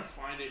 I'm trying to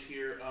find it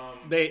here.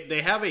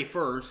 They have a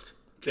first.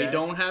 Okay. They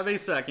don't have a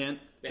second.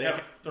 They have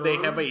a third. They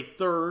have a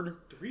third.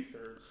 3/3.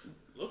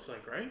 Looks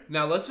like, right?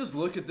 Now, let's just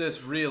look at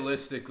this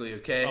realistically,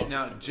 okay? Oh,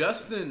 now,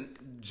 Justin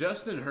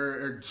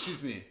Herbert,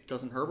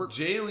 Justin Herbert?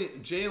 Jalen Hurts.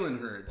 Jalen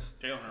Hurts,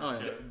 Oh, yeah.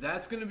 yeah.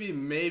 That's going to be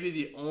maybe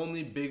the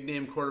only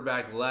big-name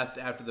quarterback left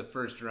after the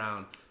first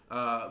round.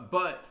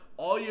 But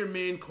all your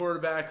main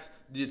quarterbacks,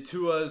 the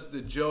Tuas, the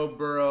Joe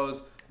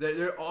Burrows,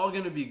 they're all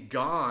going to be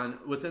gone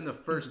within the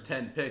first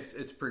 10 picks.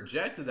 It's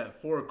projected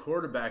that 4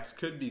 quarterbacks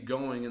could be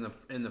going in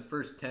the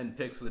first 10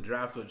 picks of the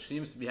draft, which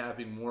seems to be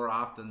happening more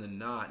often than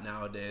not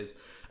nowadays.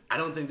 I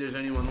don't think there's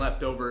anyone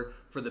left over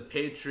for the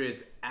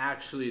Patriots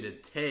actually to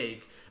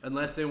take,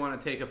 unless they want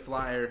to take a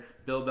flyer.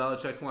 Bill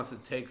Belichick wants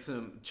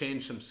to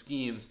change some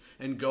schemes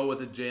and go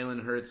with a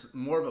Jalen Hurts,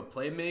 more of a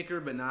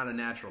playmaker but not a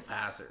natural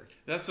passer.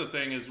 That's the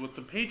thing is with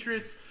the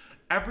Patriots,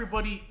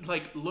 everybody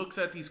looks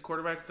at these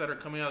quarterbacks that are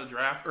coming out of the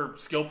draft or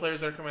skill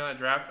players that are coming out of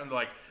the draft and they're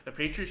like, the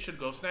Patriots should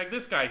go snag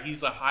this guy.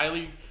 He's a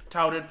highly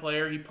touted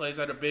player. He plays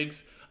at a big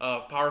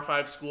Power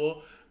 5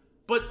 school.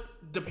 But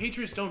the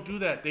Patriots don't do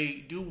that.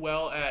 They do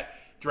well at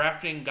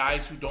drafting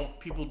guys who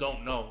people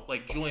don't know,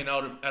 like Julian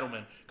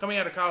Edelman. Coming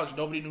out of college,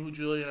 nobody knew who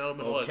Julian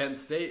Edelman was.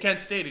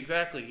 Kent State,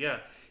 exactly, yeah.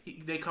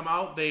 They come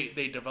out,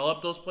 they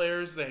develop those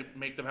players, they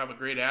make them have a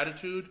great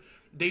attitude.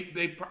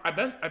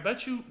 I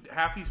bet you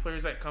half these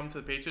players that come to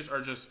the Patriots are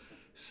just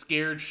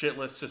scared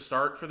shitless to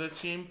start for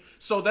this team.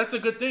 So that's a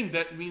good thing.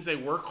 That means they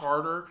work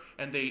harder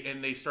and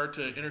they start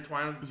to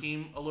intertwine with the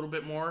team a little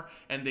bit more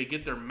and they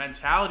get their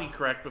mentality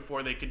correct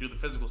before they can do the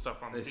physical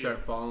stuff on the They field.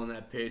 start following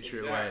that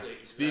Patriot Exactly, way.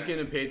 exactly. Speaking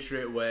of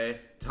Patriot way,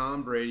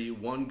 Tom Brady,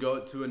 one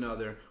GOAT to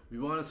another. We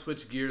want to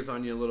switch gears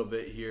on you a little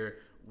bit here.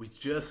 We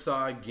just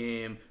saw a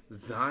game.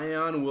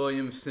 Zion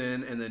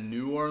Williamson and the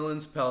New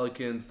Orleans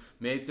Pelicans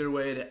made their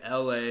way to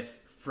L.A.,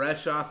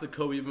 fresh off the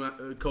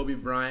Kobe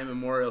Bryant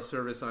Memorial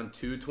Service on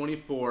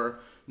 2/24.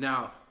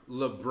 Now,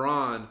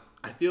 LeBron,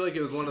 I feel like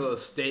it was one of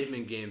those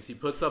statement games. He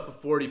puts up a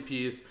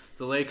 40-piece.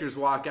 The Lakers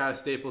walk out of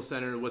Staples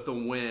Center with a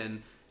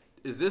win.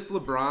 Is this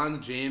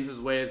LeBron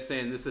James's way of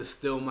saying this is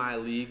still my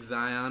league,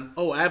 Zion?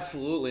 Oh,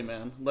 absolutely,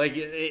 man.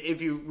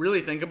 If you really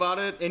think about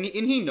it, and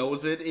he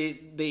knows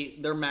it,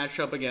 they're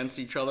matched up against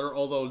each other,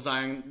 although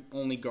Zion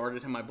only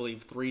guarded him, I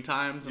believe, 3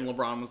 times, and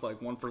LeBron was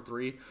 1 for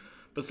 3.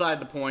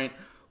 Beside the point,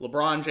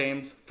 LeBron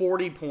James,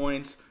 40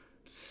 points,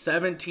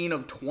 17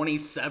 of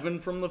 27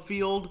 from the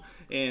field,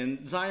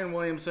 and Zion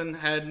Williamson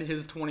had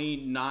his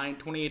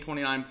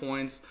 28-29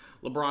 points.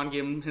 LeBron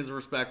gave him his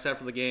respects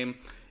after the game.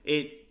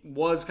 It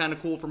was kind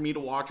of cool for me to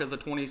watch as a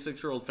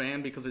 26-year-old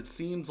fan because it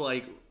seems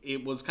like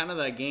it was kind of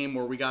that game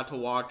where we got to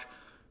watch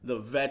the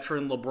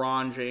veteran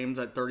LeBron James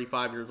at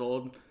 35 years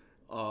old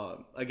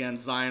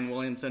against Zion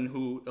Williamson,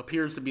 who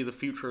appears to be the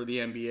future of the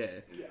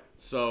NBA. Yeah.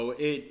 So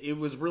it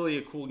was really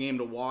a cool game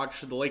to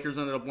watch. The Lakers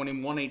ended up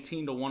winning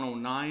 118 to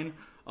 109.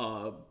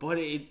 But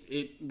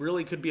it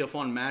really could be a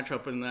fun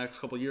matchup in the next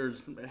couple of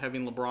years,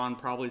 having LeBron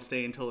probably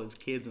stay until his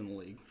kid's in the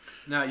league.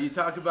 Now, you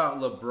talk about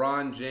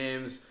LeBron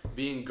James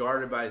being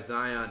guarded by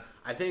Zion.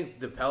 I think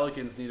the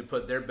Pelicans need to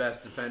put their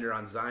best defender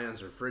on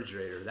Zion's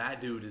refrigerator.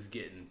 That dude is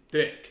getting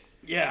thick.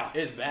 Yeah.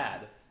 It's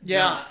bad. Yeah.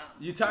 Now,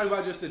 you talk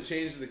about just to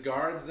change the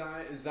guards,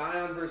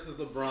 Zion versus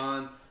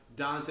LeBron.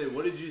 Dante,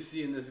 what did you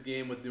see in this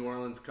game with New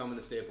Orleans coming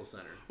to Staples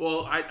Center?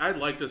 Well, I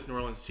like this New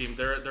Orleans team.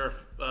 They're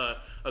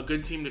a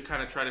good team to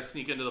kind of try to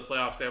sneak into the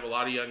playoffs. They have a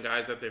lot of young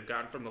guys that they've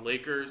gotten from the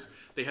Lakers.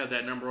 They had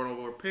that number 1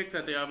 overall pick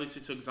that they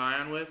obviously took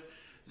Zion with.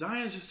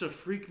 Zion's just a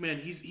freak, man.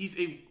 He's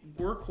a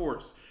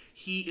workhorse.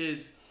 He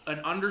is an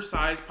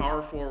undersized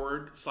power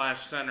forward /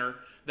 center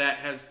that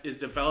is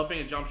developing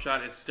a jump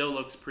shot. It still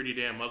looks pretty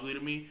damn ugly to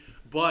me,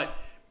 but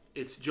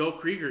it's Joe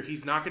Krieger.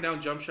 He's knocking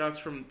down jump shots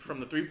from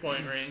the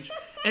 3-point range.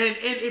 And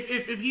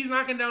if he's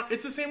knocking down,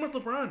 it's the same with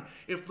LeBron.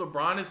 If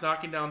LeBron is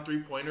knocking down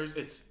 3-pointers,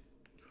 it's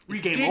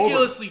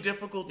ridiculously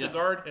difficult to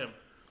guard him.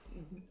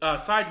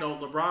 Side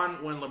note,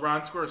 when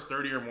LeBron scores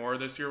 30 or more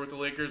this year with the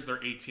Lakers, they're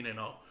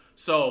 18-0.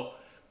 So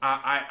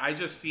I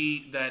just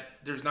see that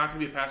there's not going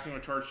to be a passing of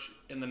a torch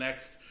in the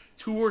next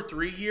 2 or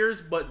 3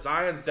 years, but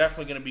Zion's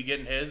definitely going to be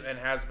getting his and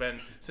has been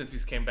since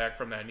he's came back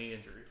from that knee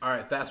injury. All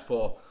right, fast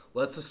poll.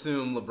 Let's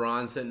assume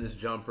LeBron's hitting his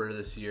jumper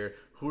this year.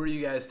 Who are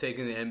you guys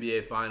taking the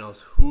NBA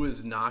Finals? Who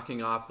is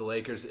knocking off the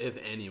Lakers, if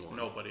anyone?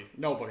 Nobody.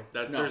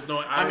 There's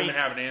no. I don't even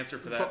have an answer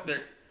for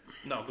that.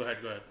 No, go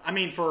ahead. I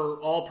mean, for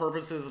all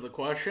purposes of the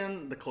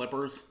question, the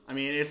Clippers. I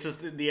mean, it's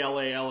just the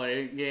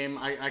LA game.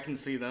 I can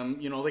see them.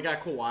 You know, they got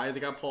Kawhi, they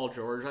got Paul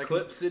George.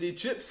 Clip City,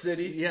 Chip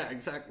City. Yeah,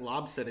 exactly.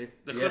 Lob City.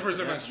 The Clippers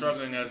have been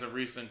struggling as of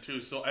recent, too.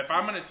 So if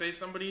I'm going to say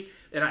somebody,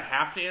 and I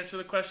have to answer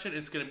the question,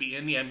 it's going to be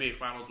in the NBA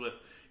Finals with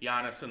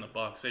Giannis and the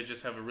Bucks. They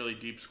just have a really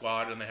deep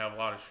squad, and they have a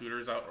lot of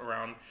shooters out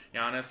around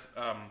Giannis.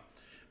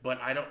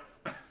 But I don't...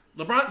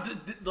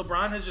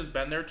 LeBron has just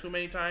been there too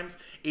many times.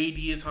 AD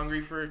is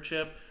hungry for a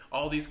chip.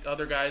 All these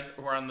other guys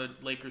who are on the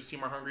Lakers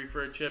team are hungry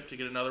for a chip to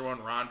get another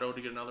one. Rondo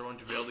to get another one.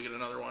 JaVale to get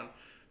another one.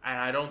 And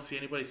I don't see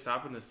anybody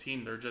stopping this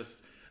team. They're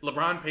just...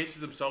 LeBron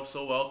paces himself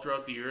so well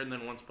throughout the year, and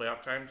then once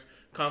playoff time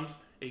comes,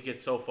 he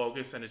gets so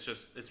focused, and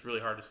it's really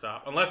hard to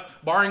stop. Unless,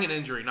 barring an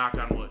injury, knock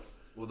on wood.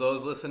 Well,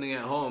 those listening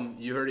at home,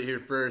 you heard it here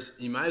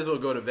first. You might as well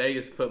go to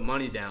Vegas, put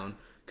money down,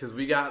 because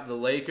we got the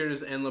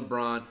Lakers and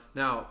LeBron.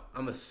 Now,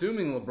 I'm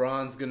assuming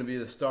LeBron's going to be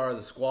the star of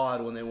the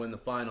squad when they win the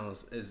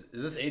finals. Is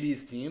this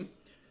AD's team?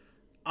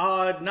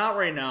 Not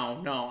right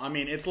now. No, I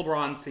mean, it's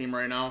LeBron's team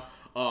right now.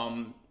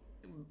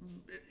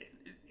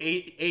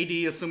 AD,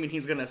 assuming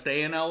he's going to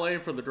stay in LA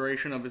for the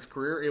duration of his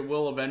career, it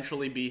will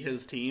eventually be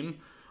his team.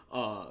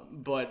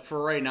 But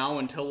for right now,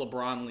 until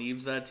LeBron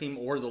leaves that team,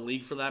 or the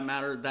league for that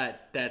matter,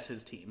 that's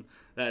his team.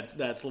 That's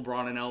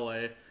LeBron in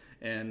LA.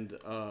 And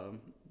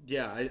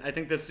I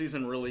think this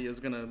season really is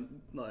going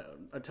to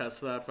attest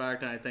to that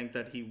fact, and I think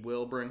that he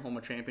will bring home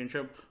a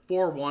championship.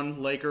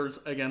 4-1 Lakers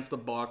against the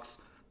Bucks.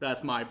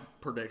 That's my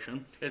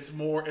prediction. It's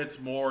more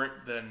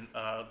than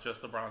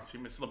just LeBron's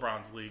team. It's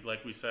LeBron's league,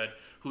 like we said.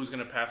 Who's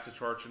going to pass the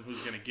torch and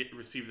who's going to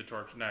receive the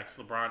torch next?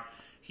 LeBron.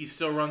 He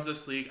still runs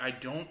this league. I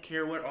don't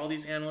care what all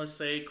these analysts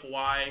say.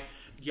 Kawhi,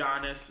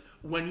 Giannis.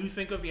 When you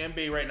think of the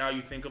NBA right now,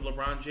 you think of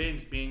LeBron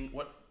James being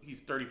what? He's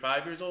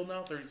 35 years old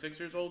now, 36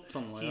 years old.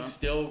 Something like he that.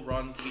 Still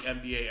runs the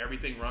NBA.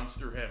 Everything runs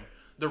through him.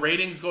 The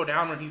ratings go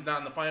down when he's not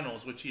in the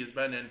finals, which he has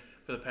been in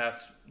for the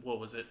past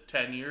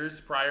 10 years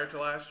prior to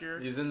last year.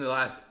 He was in the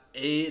last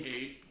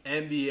eight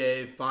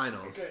NBA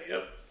Finals. Okay,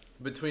 yep.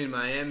 Between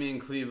Miami and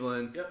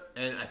Cleveland. Yep.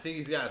 And I think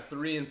he's got a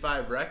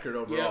 3-5 record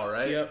overall,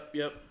 right?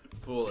 Yep.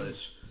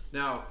 Foolish.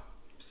 Now,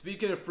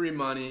 speaking of free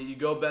money, you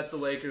go bet the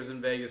Lakers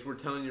in Vegas. We're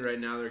telling you right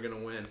now they're going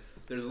to win.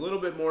 There's a little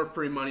bit more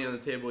free money on the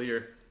table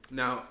here.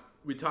 Now,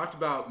 we talked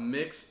about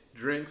Mixed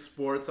Drink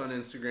Sports on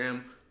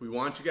Instagram. We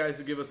want you guys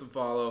to give us a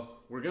follow.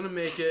 We're going to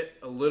make it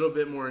a little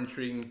bit more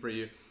intriguing for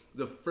you.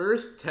 The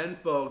first 10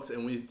 folks,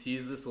 and we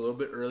teased this a little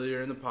bit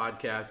earlier in the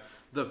podcast,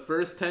 the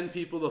first 10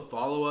 people to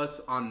follow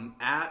us on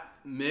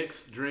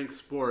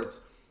 @MixedDrinkSports,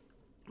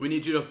 we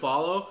need you to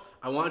follow.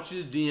 I want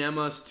you to DM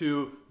us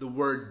to the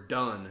word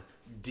DONE.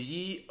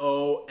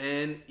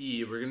 DONE.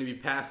 We're going to be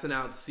passing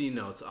out C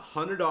notes.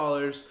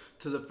 $100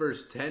 to the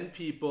first 10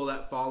 people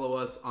that follow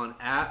us on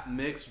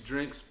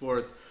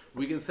 @MixedDrinkSports.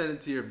 We can send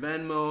it to your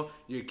Venmo,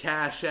 your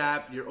Cash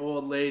App, your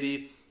old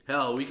lady.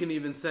 Hell, we can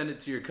even send it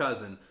to your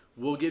cousin.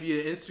 We'll give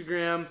you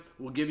Instagram.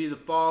 We'll give you the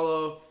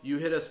follow. You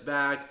hit us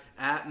back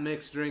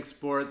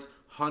 @MixedDrinkSports.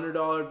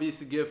 $100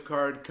 Visa gift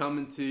card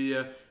coming to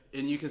you.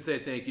 And you can say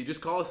thank you.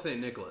 Just call us St.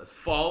 Nicholas.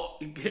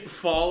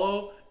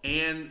 Follow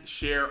and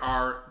share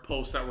our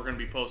post that we're going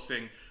to be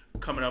posting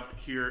coming up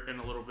here in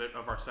a little bit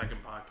of our second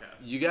podcast.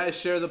 You guys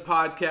share the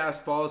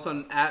podcast. Follow us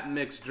on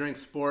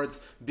 @MixedDrinkSports.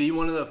 Be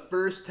one of the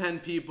first 10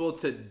 people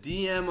to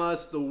DM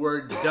us the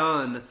word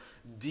DONE.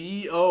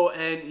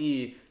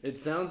 DONE. It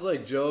sounds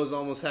like Joe's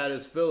almost had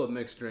his fill of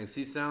mixed drinks.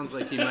 He sounds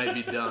like he might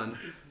be done.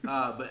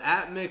 But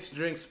at Mixed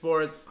Drink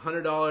Sports,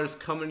 $100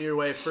 coming your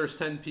way. First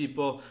 10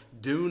 people.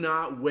 Do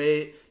not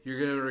wait. You're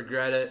going to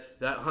regret it.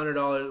 That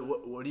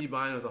 $100, what are you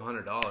buying with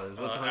 $100?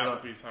 What's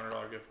Applebee's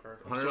 $100 gift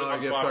card.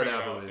 $100 gift card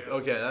at Applebee's. Yeah.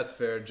 Okay, that's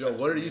fair. Joe, That's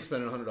what are fair. you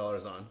spending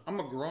 $100 on? I'm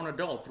a grown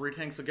adult. 3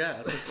 tanks of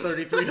gas. It's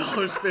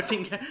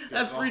 $33.15.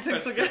 That's 3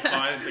 tanks of gas.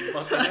 I didn't think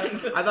about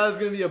that. I thought it was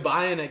going to be a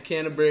buy-in at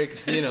Canterbury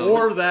Casino.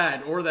 Or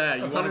that. You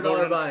want to go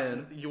 $100 to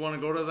buy-in. You want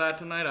to go to that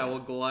tonight? I will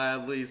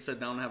gladly sit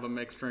down and have a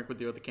mixed drink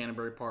with you at the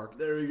Canterbury Park.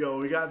 There we go.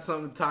 We got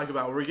something to talk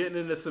about. We're getting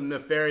into some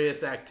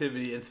nefarious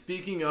activity. And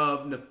speaking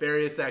of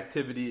nefarious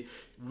activity,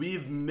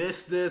 we've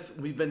missed this.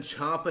 We've been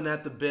chomping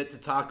at the bit to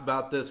talk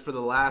about this for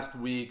the last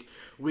week.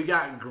 We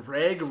got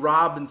Greg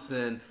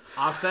Robinson,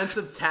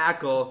 offensive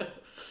tackle.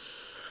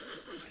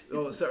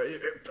 Oh, sorry.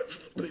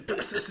 Let me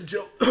pass this to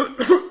Joe.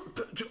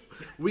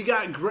 We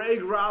got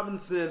Greg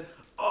Robinson,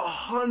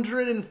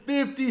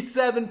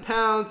 157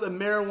 pounds of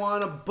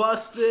marijuana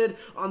busted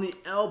on the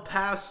El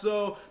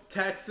Paso,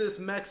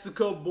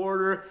 Texas-Mexico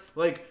border.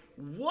 Like,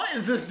 what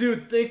is this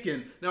dude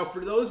thinking? Now, for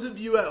those of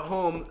you at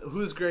home,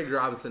 who's Greg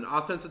Robinson?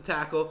 Offensive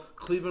tackle,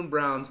 Cleveland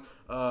Browns.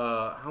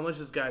 How much is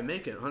this guy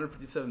making?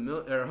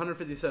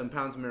 157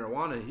 pounds of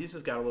marijuana. He's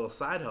just got a little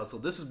side hustle.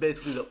 This is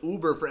basically the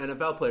Uber for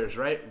NFL players,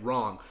 right?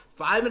 Wrong.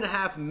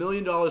 $5.5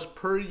 million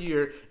per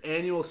year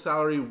annual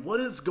salary. What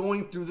is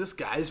going through this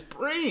guy's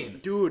brain?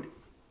 Dude,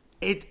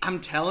 I'm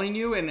telling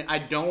you, and I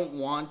don't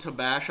want to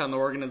bash on the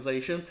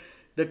organization,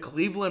 the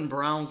Cleveland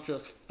Browns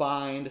just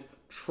find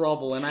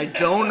trouble, and I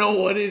don't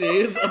know what it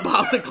is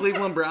about the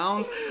Cleveland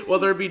Browns,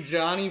 whether it be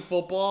Johnny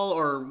Football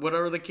or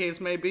whatever the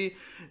case may be.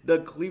 The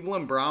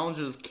Cleveland Browns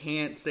just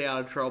can't stay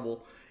out of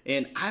trouble.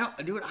 And I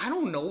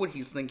don't know what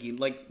he's thinking.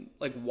 Like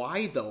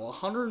why though?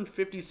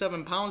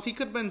 157 pounds. He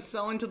could have been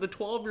selling to the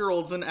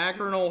 12-year-olds in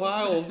Akron,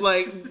 Ohio.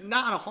 Like,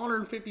 not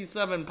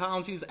 157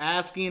 pounds. He's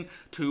asking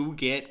to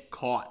get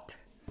caught.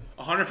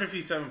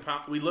 157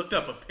 pounds. We looked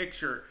up a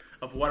picture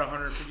of what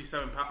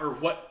 157 pounds, or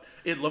what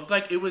it looked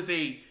like. It was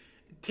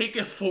take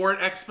a Ford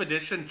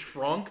Expedition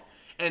trunk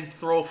and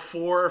throw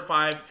 4 or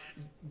 5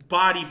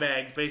 body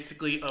bags,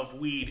 basically, of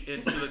weed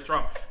into the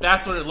trunk.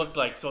 That's what it looked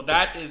like. So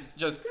that is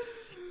just,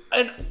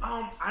 and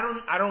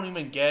I don't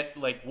even get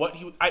like what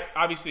I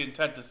obviously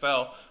intend to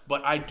sell,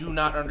 but I do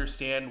not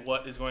understand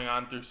what is going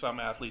on through some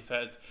athletes'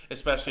 heads,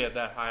 especially at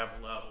that high of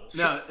a level.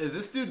 Now, is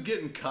this dude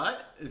getting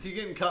cut? Is he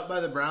getting cut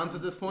by the Browns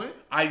at this point?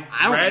 I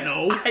don't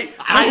know.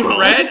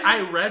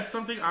 I read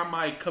something on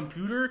my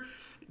computer.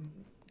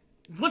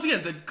 Once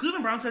again, the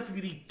Cleveland Browns have to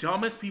be the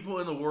dumbest people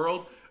in the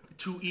world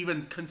to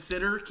even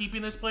consider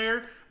keeping this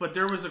player. But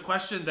there was a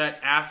question that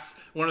asked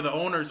one of the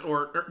owners,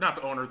 or not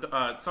the owner,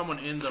 someone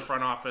in the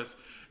front office,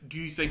 do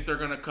you think they're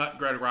going to cut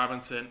Greg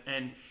Robinson?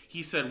 And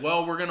he said,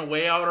 well, we're going to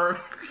weigh out our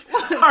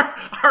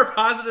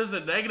positives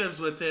and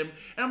negatives with him.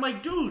 And I'm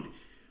like, dude,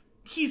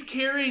 he's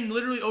carrying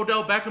literally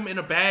Odell Beckham in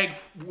a bag,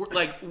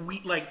 like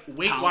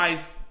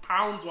weight-wise,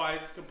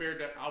 pounds-wise, compared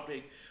to how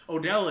big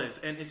Odell is.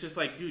 And it's just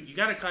like, dude, you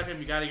got to cut him.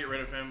 You got to get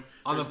rid of him.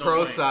 On the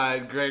pro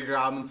side, Greg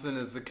Robinson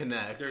is the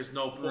connect. There's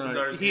no point.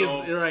 Right.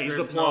 He's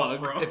a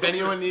plug. If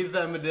anyone needs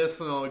that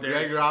medicinal,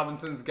 Greg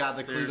Robinson's got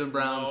the Cleveland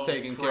Browns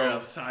taken care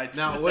of.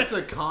 Now, what's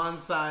the con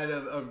side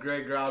of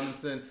Greg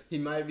Robinson? He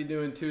might be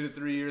doing 2 to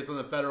 3 years on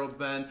the federal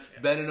bench,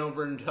 bending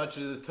over and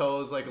touching his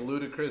toes like a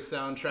ludicrous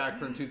soundtrack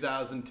from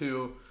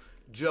 2002.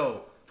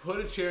 Joe, put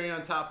a cherry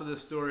on top of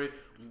this story.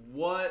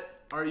 What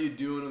are you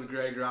doing with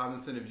Greg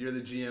Robinson if you're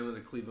the GM of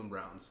the Cleveland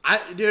Browns?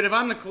 Dude, if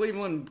I'm the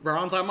Cleveland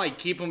Browns, I might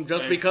keep him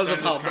just And because of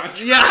extend how. his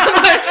contract. Yeah,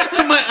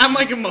 I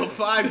might give him a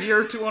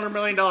 5-year, $200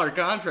 million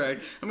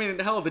contract. I mean,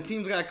 hell, the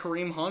team's got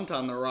Kareem Hunt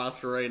on the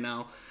roster right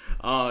now.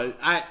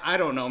 I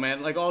don't know,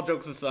 man. Like, all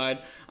jokes aside,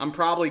 I'm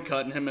probably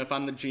cutting him if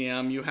I'm the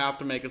GM. You have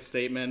to make a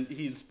statement.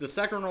 He's the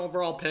 2nd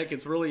overall pick.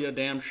 It's really a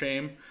damn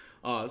shame.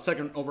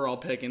 2nd overall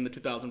pick in the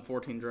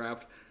 2014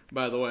 draft,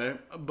 by the way.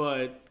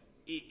 But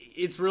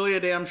it's really a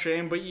damn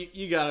shame, but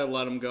you gotta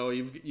let him go.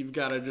 You've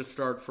got to just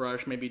start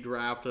fresh. Maybe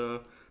draft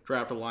a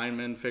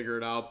lineman, figure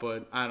it out.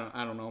 But I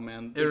don't know,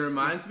 man. It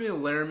reminds me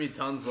of Laramie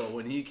Tunsil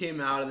when he came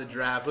out of the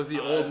draft. Was he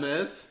Ole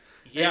Miss?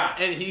 Yeah.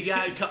 And he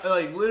got,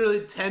 like,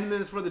 literally 10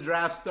 minutes before the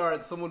draft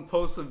starts, someone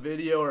posts a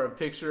video or a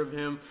picture of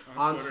him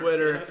on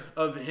Twitter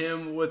of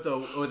him with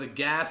a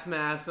gas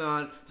mask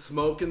on,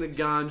 smoking the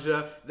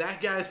ganja. That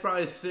guy's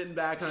probably sitting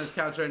back on his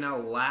couch right now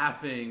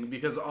laughing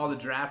because of all the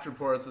draft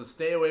reports of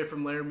stay away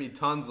from Laramie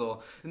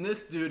Tunsil. And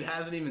this dude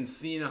hasn't even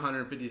seen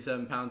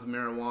 157 pounds of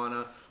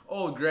marijuana.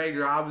 Old Greg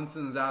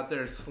Robinson's out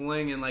there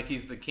slinging like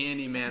he's the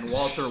candy man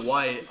Walter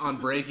White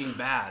on Breaking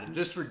Bad.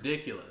 Just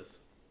ridiculous.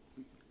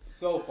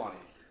 So funny.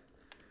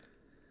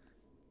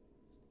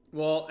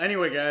 Well,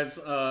 anyway, guys,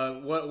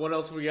 what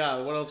else we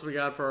got? What else we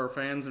got for our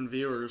fans and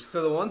viewers?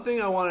 So the one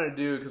thing I wanted to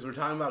do, because we're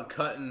talking about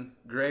cutting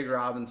Greg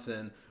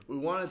Robinson, we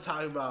want to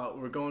talk about,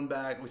 we're going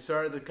back, we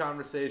started the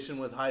conversation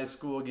with high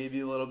school, gave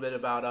you a little bit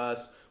about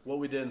us, what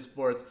we did in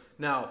sports.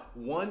 Now,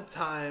 one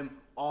time,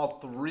 all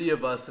 3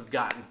 of us have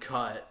gotten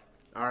cut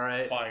All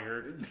right.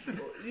 Fired.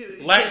 You-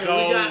 Let we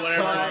go, got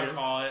whatever cut. you want to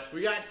call it.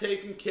 We got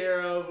taken care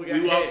of.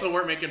 We also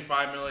weren't making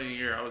 $5 million a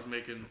year. I was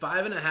making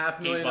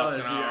 $5.5 million $8 a an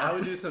year. hour. I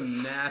would do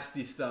some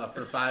nasty stuff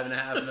for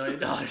 $5.5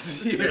 million a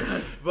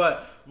year.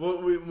 But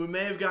we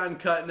may have gotten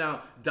cut.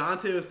 Now,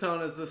 Dante was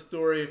telling us this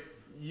story.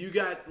 You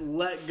got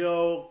let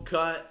go,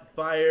 cut,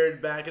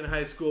 fired back in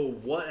high school.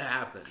 What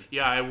happened?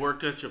 Yeah, I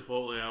worked at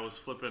Chipotle. I was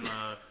flipping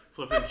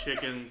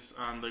chickens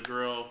on the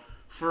grill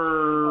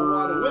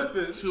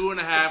for two and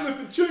a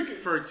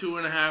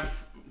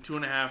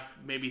half,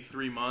 maybe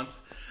 3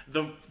 months.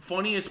 The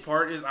funniest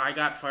part is I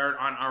got fired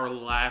on our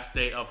last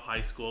day of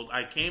high school.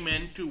 I came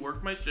in to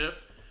work my shift.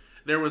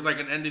 There was like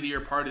an end of the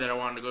year party that I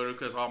wanted to go to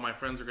because all my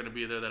friends are going to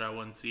be there that I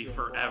wouldn't see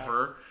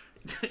forever.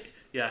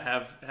 Yeah,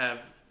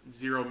 have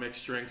zero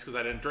mixed drinks because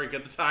I didn't drink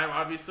at the time,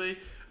 obviously.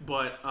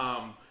 But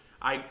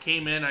I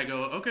came in, I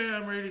go, okay,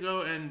 I'm ready to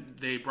go, and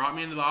they brought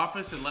me into the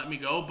office and let me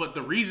go. But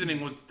the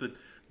reasoning was the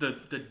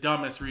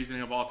dumbest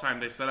reasoning of all time.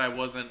 They said I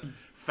wasn't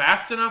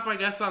fast enough, I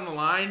guess, on the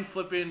line,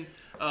 flipping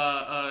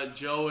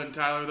Joe and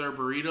Tyler their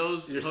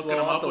burritos. You're hooking slow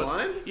them off up the with,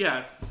 line?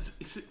 Yeah,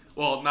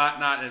 well,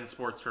 not in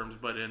sports terms,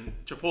 but in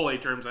Chipotle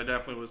terms, I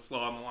definitely was slow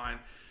on the line.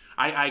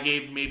 I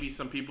gave maybe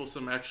some people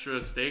some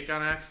extra steak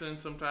on accident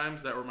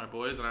sometimes that were my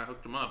boys, and I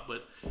hooked them up.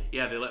 But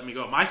yeah, they let me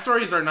go. My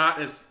stories are not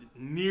as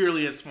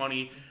nearly as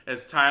funny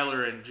as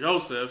Tyler and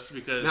Joseph's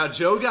because Now,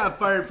 Joe got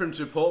fired from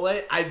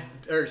Chipotle.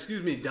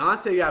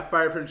 Dante got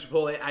fired from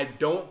Chipotle. I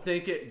don't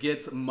think it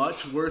gets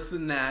much worse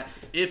than that.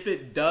 If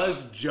it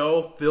does,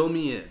 Joe, fill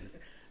me in.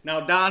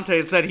 Now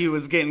Dante said he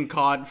was getting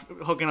caught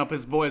hooking up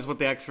his boys with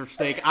the extra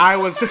steak. I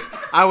was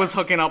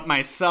hooking up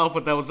myself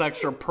with those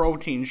extra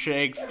protein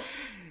shakes.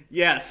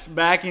 Yes,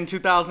 back in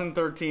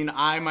 2013,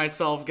 I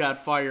myself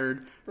got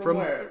fired from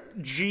where?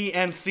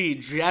 GNC,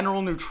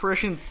 General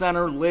Nutrition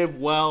Center. Live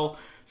well.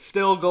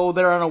 Still go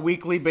there on a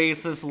weekly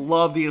basis.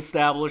 Love the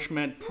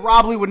establishment.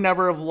 Probably would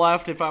never have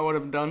left if I would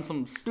have done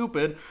something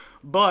stupid.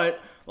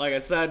 But, like I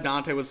said,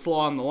 Dante was slow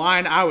on the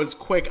line. I was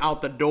quick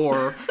out the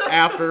door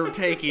after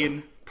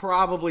taking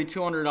probably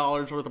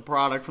 $200 worth of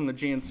product from the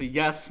GNC.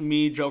 Yes,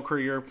 me, Joe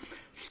Creer,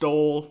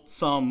 stole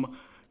some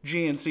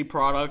GNC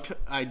product.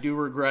 I do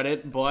regret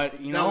it,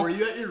 but you know. Now, were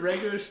you at your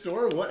regular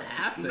store? What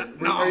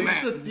happened? No, Are you man.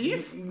 just a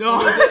thief? No.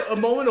 Or was it a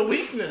moment of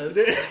weakness?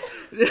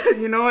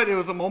 You know what? It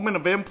was a moment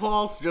of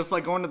impulse, just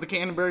like going to the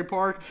Canterbury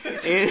Park.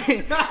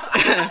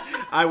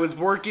 I was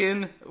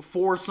working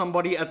for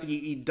somebody at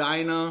the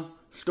Edina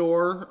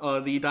store,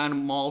 the Edina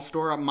Mall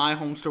store. My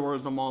home store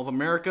is the Mall of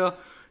America.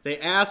 They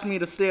asked me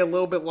to stay a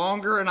little bit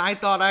longer, and I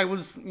thought I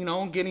was,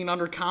 getting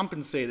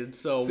undercompensated.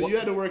 So you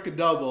had to work a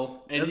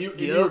double, and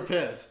you were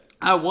pissed.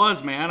 I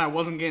was, man. I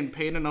wasn't getting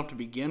paid enough to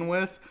begin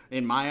with,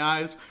 in my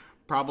eyes.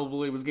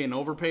 Probably was getting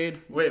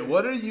overpaid. Wait,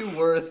 what are you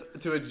worth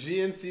to a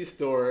GNC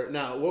store?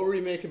 Now, what were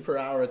you making per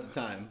hour at the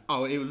time?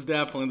 Oh, it was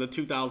definitely the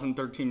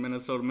 2013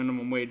 Minnesota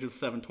minimum wage is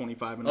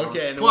 $7.25 an hour.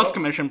 Okay, Plus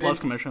commission. Plus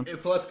commission.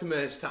 Plus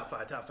commission. Top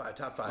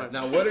five.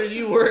 Now, what are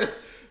you worth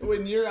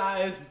in your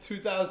eyes?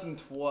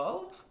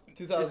 2012,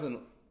 2000.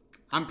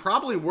 I'm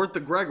probably worth the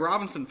Greg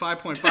Robinson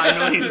 $5.5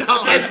 million.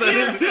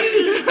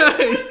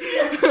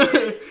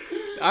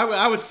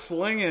 I was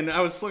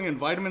slinging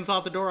vitamins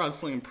out the door. I was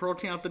slinging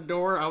protein out the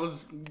door. I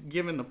was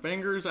giving the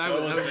fingers. I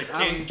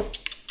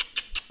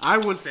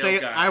was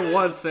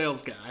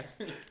sales guy.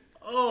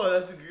 Oh,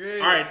 that's great.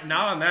 All right,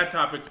 now on that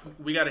topic,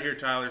 we got to hear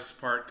Tyler's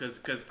part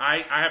because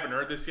I haven't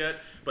heard this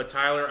yet, but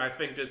Tyler, I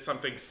think, did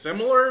something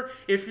similar,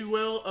 if you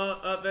will,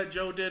 that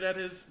Joe did at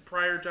his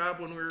prior job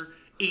when we were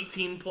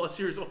 18 plus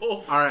years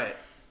old. All right.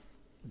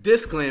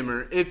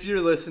 Disclaimer, if you're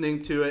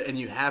listening to it and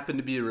you happen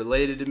to be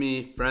related to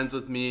me, friends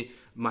with me,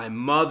 my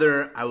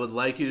mother, I would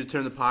like you to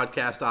turn the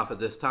podcast off at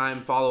this time.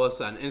 Follow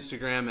us on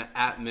Instagram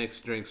at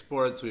Mixed Drink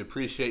Sports. We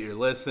appreciate your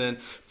listen.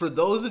 For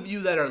those of you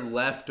that are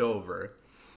left over,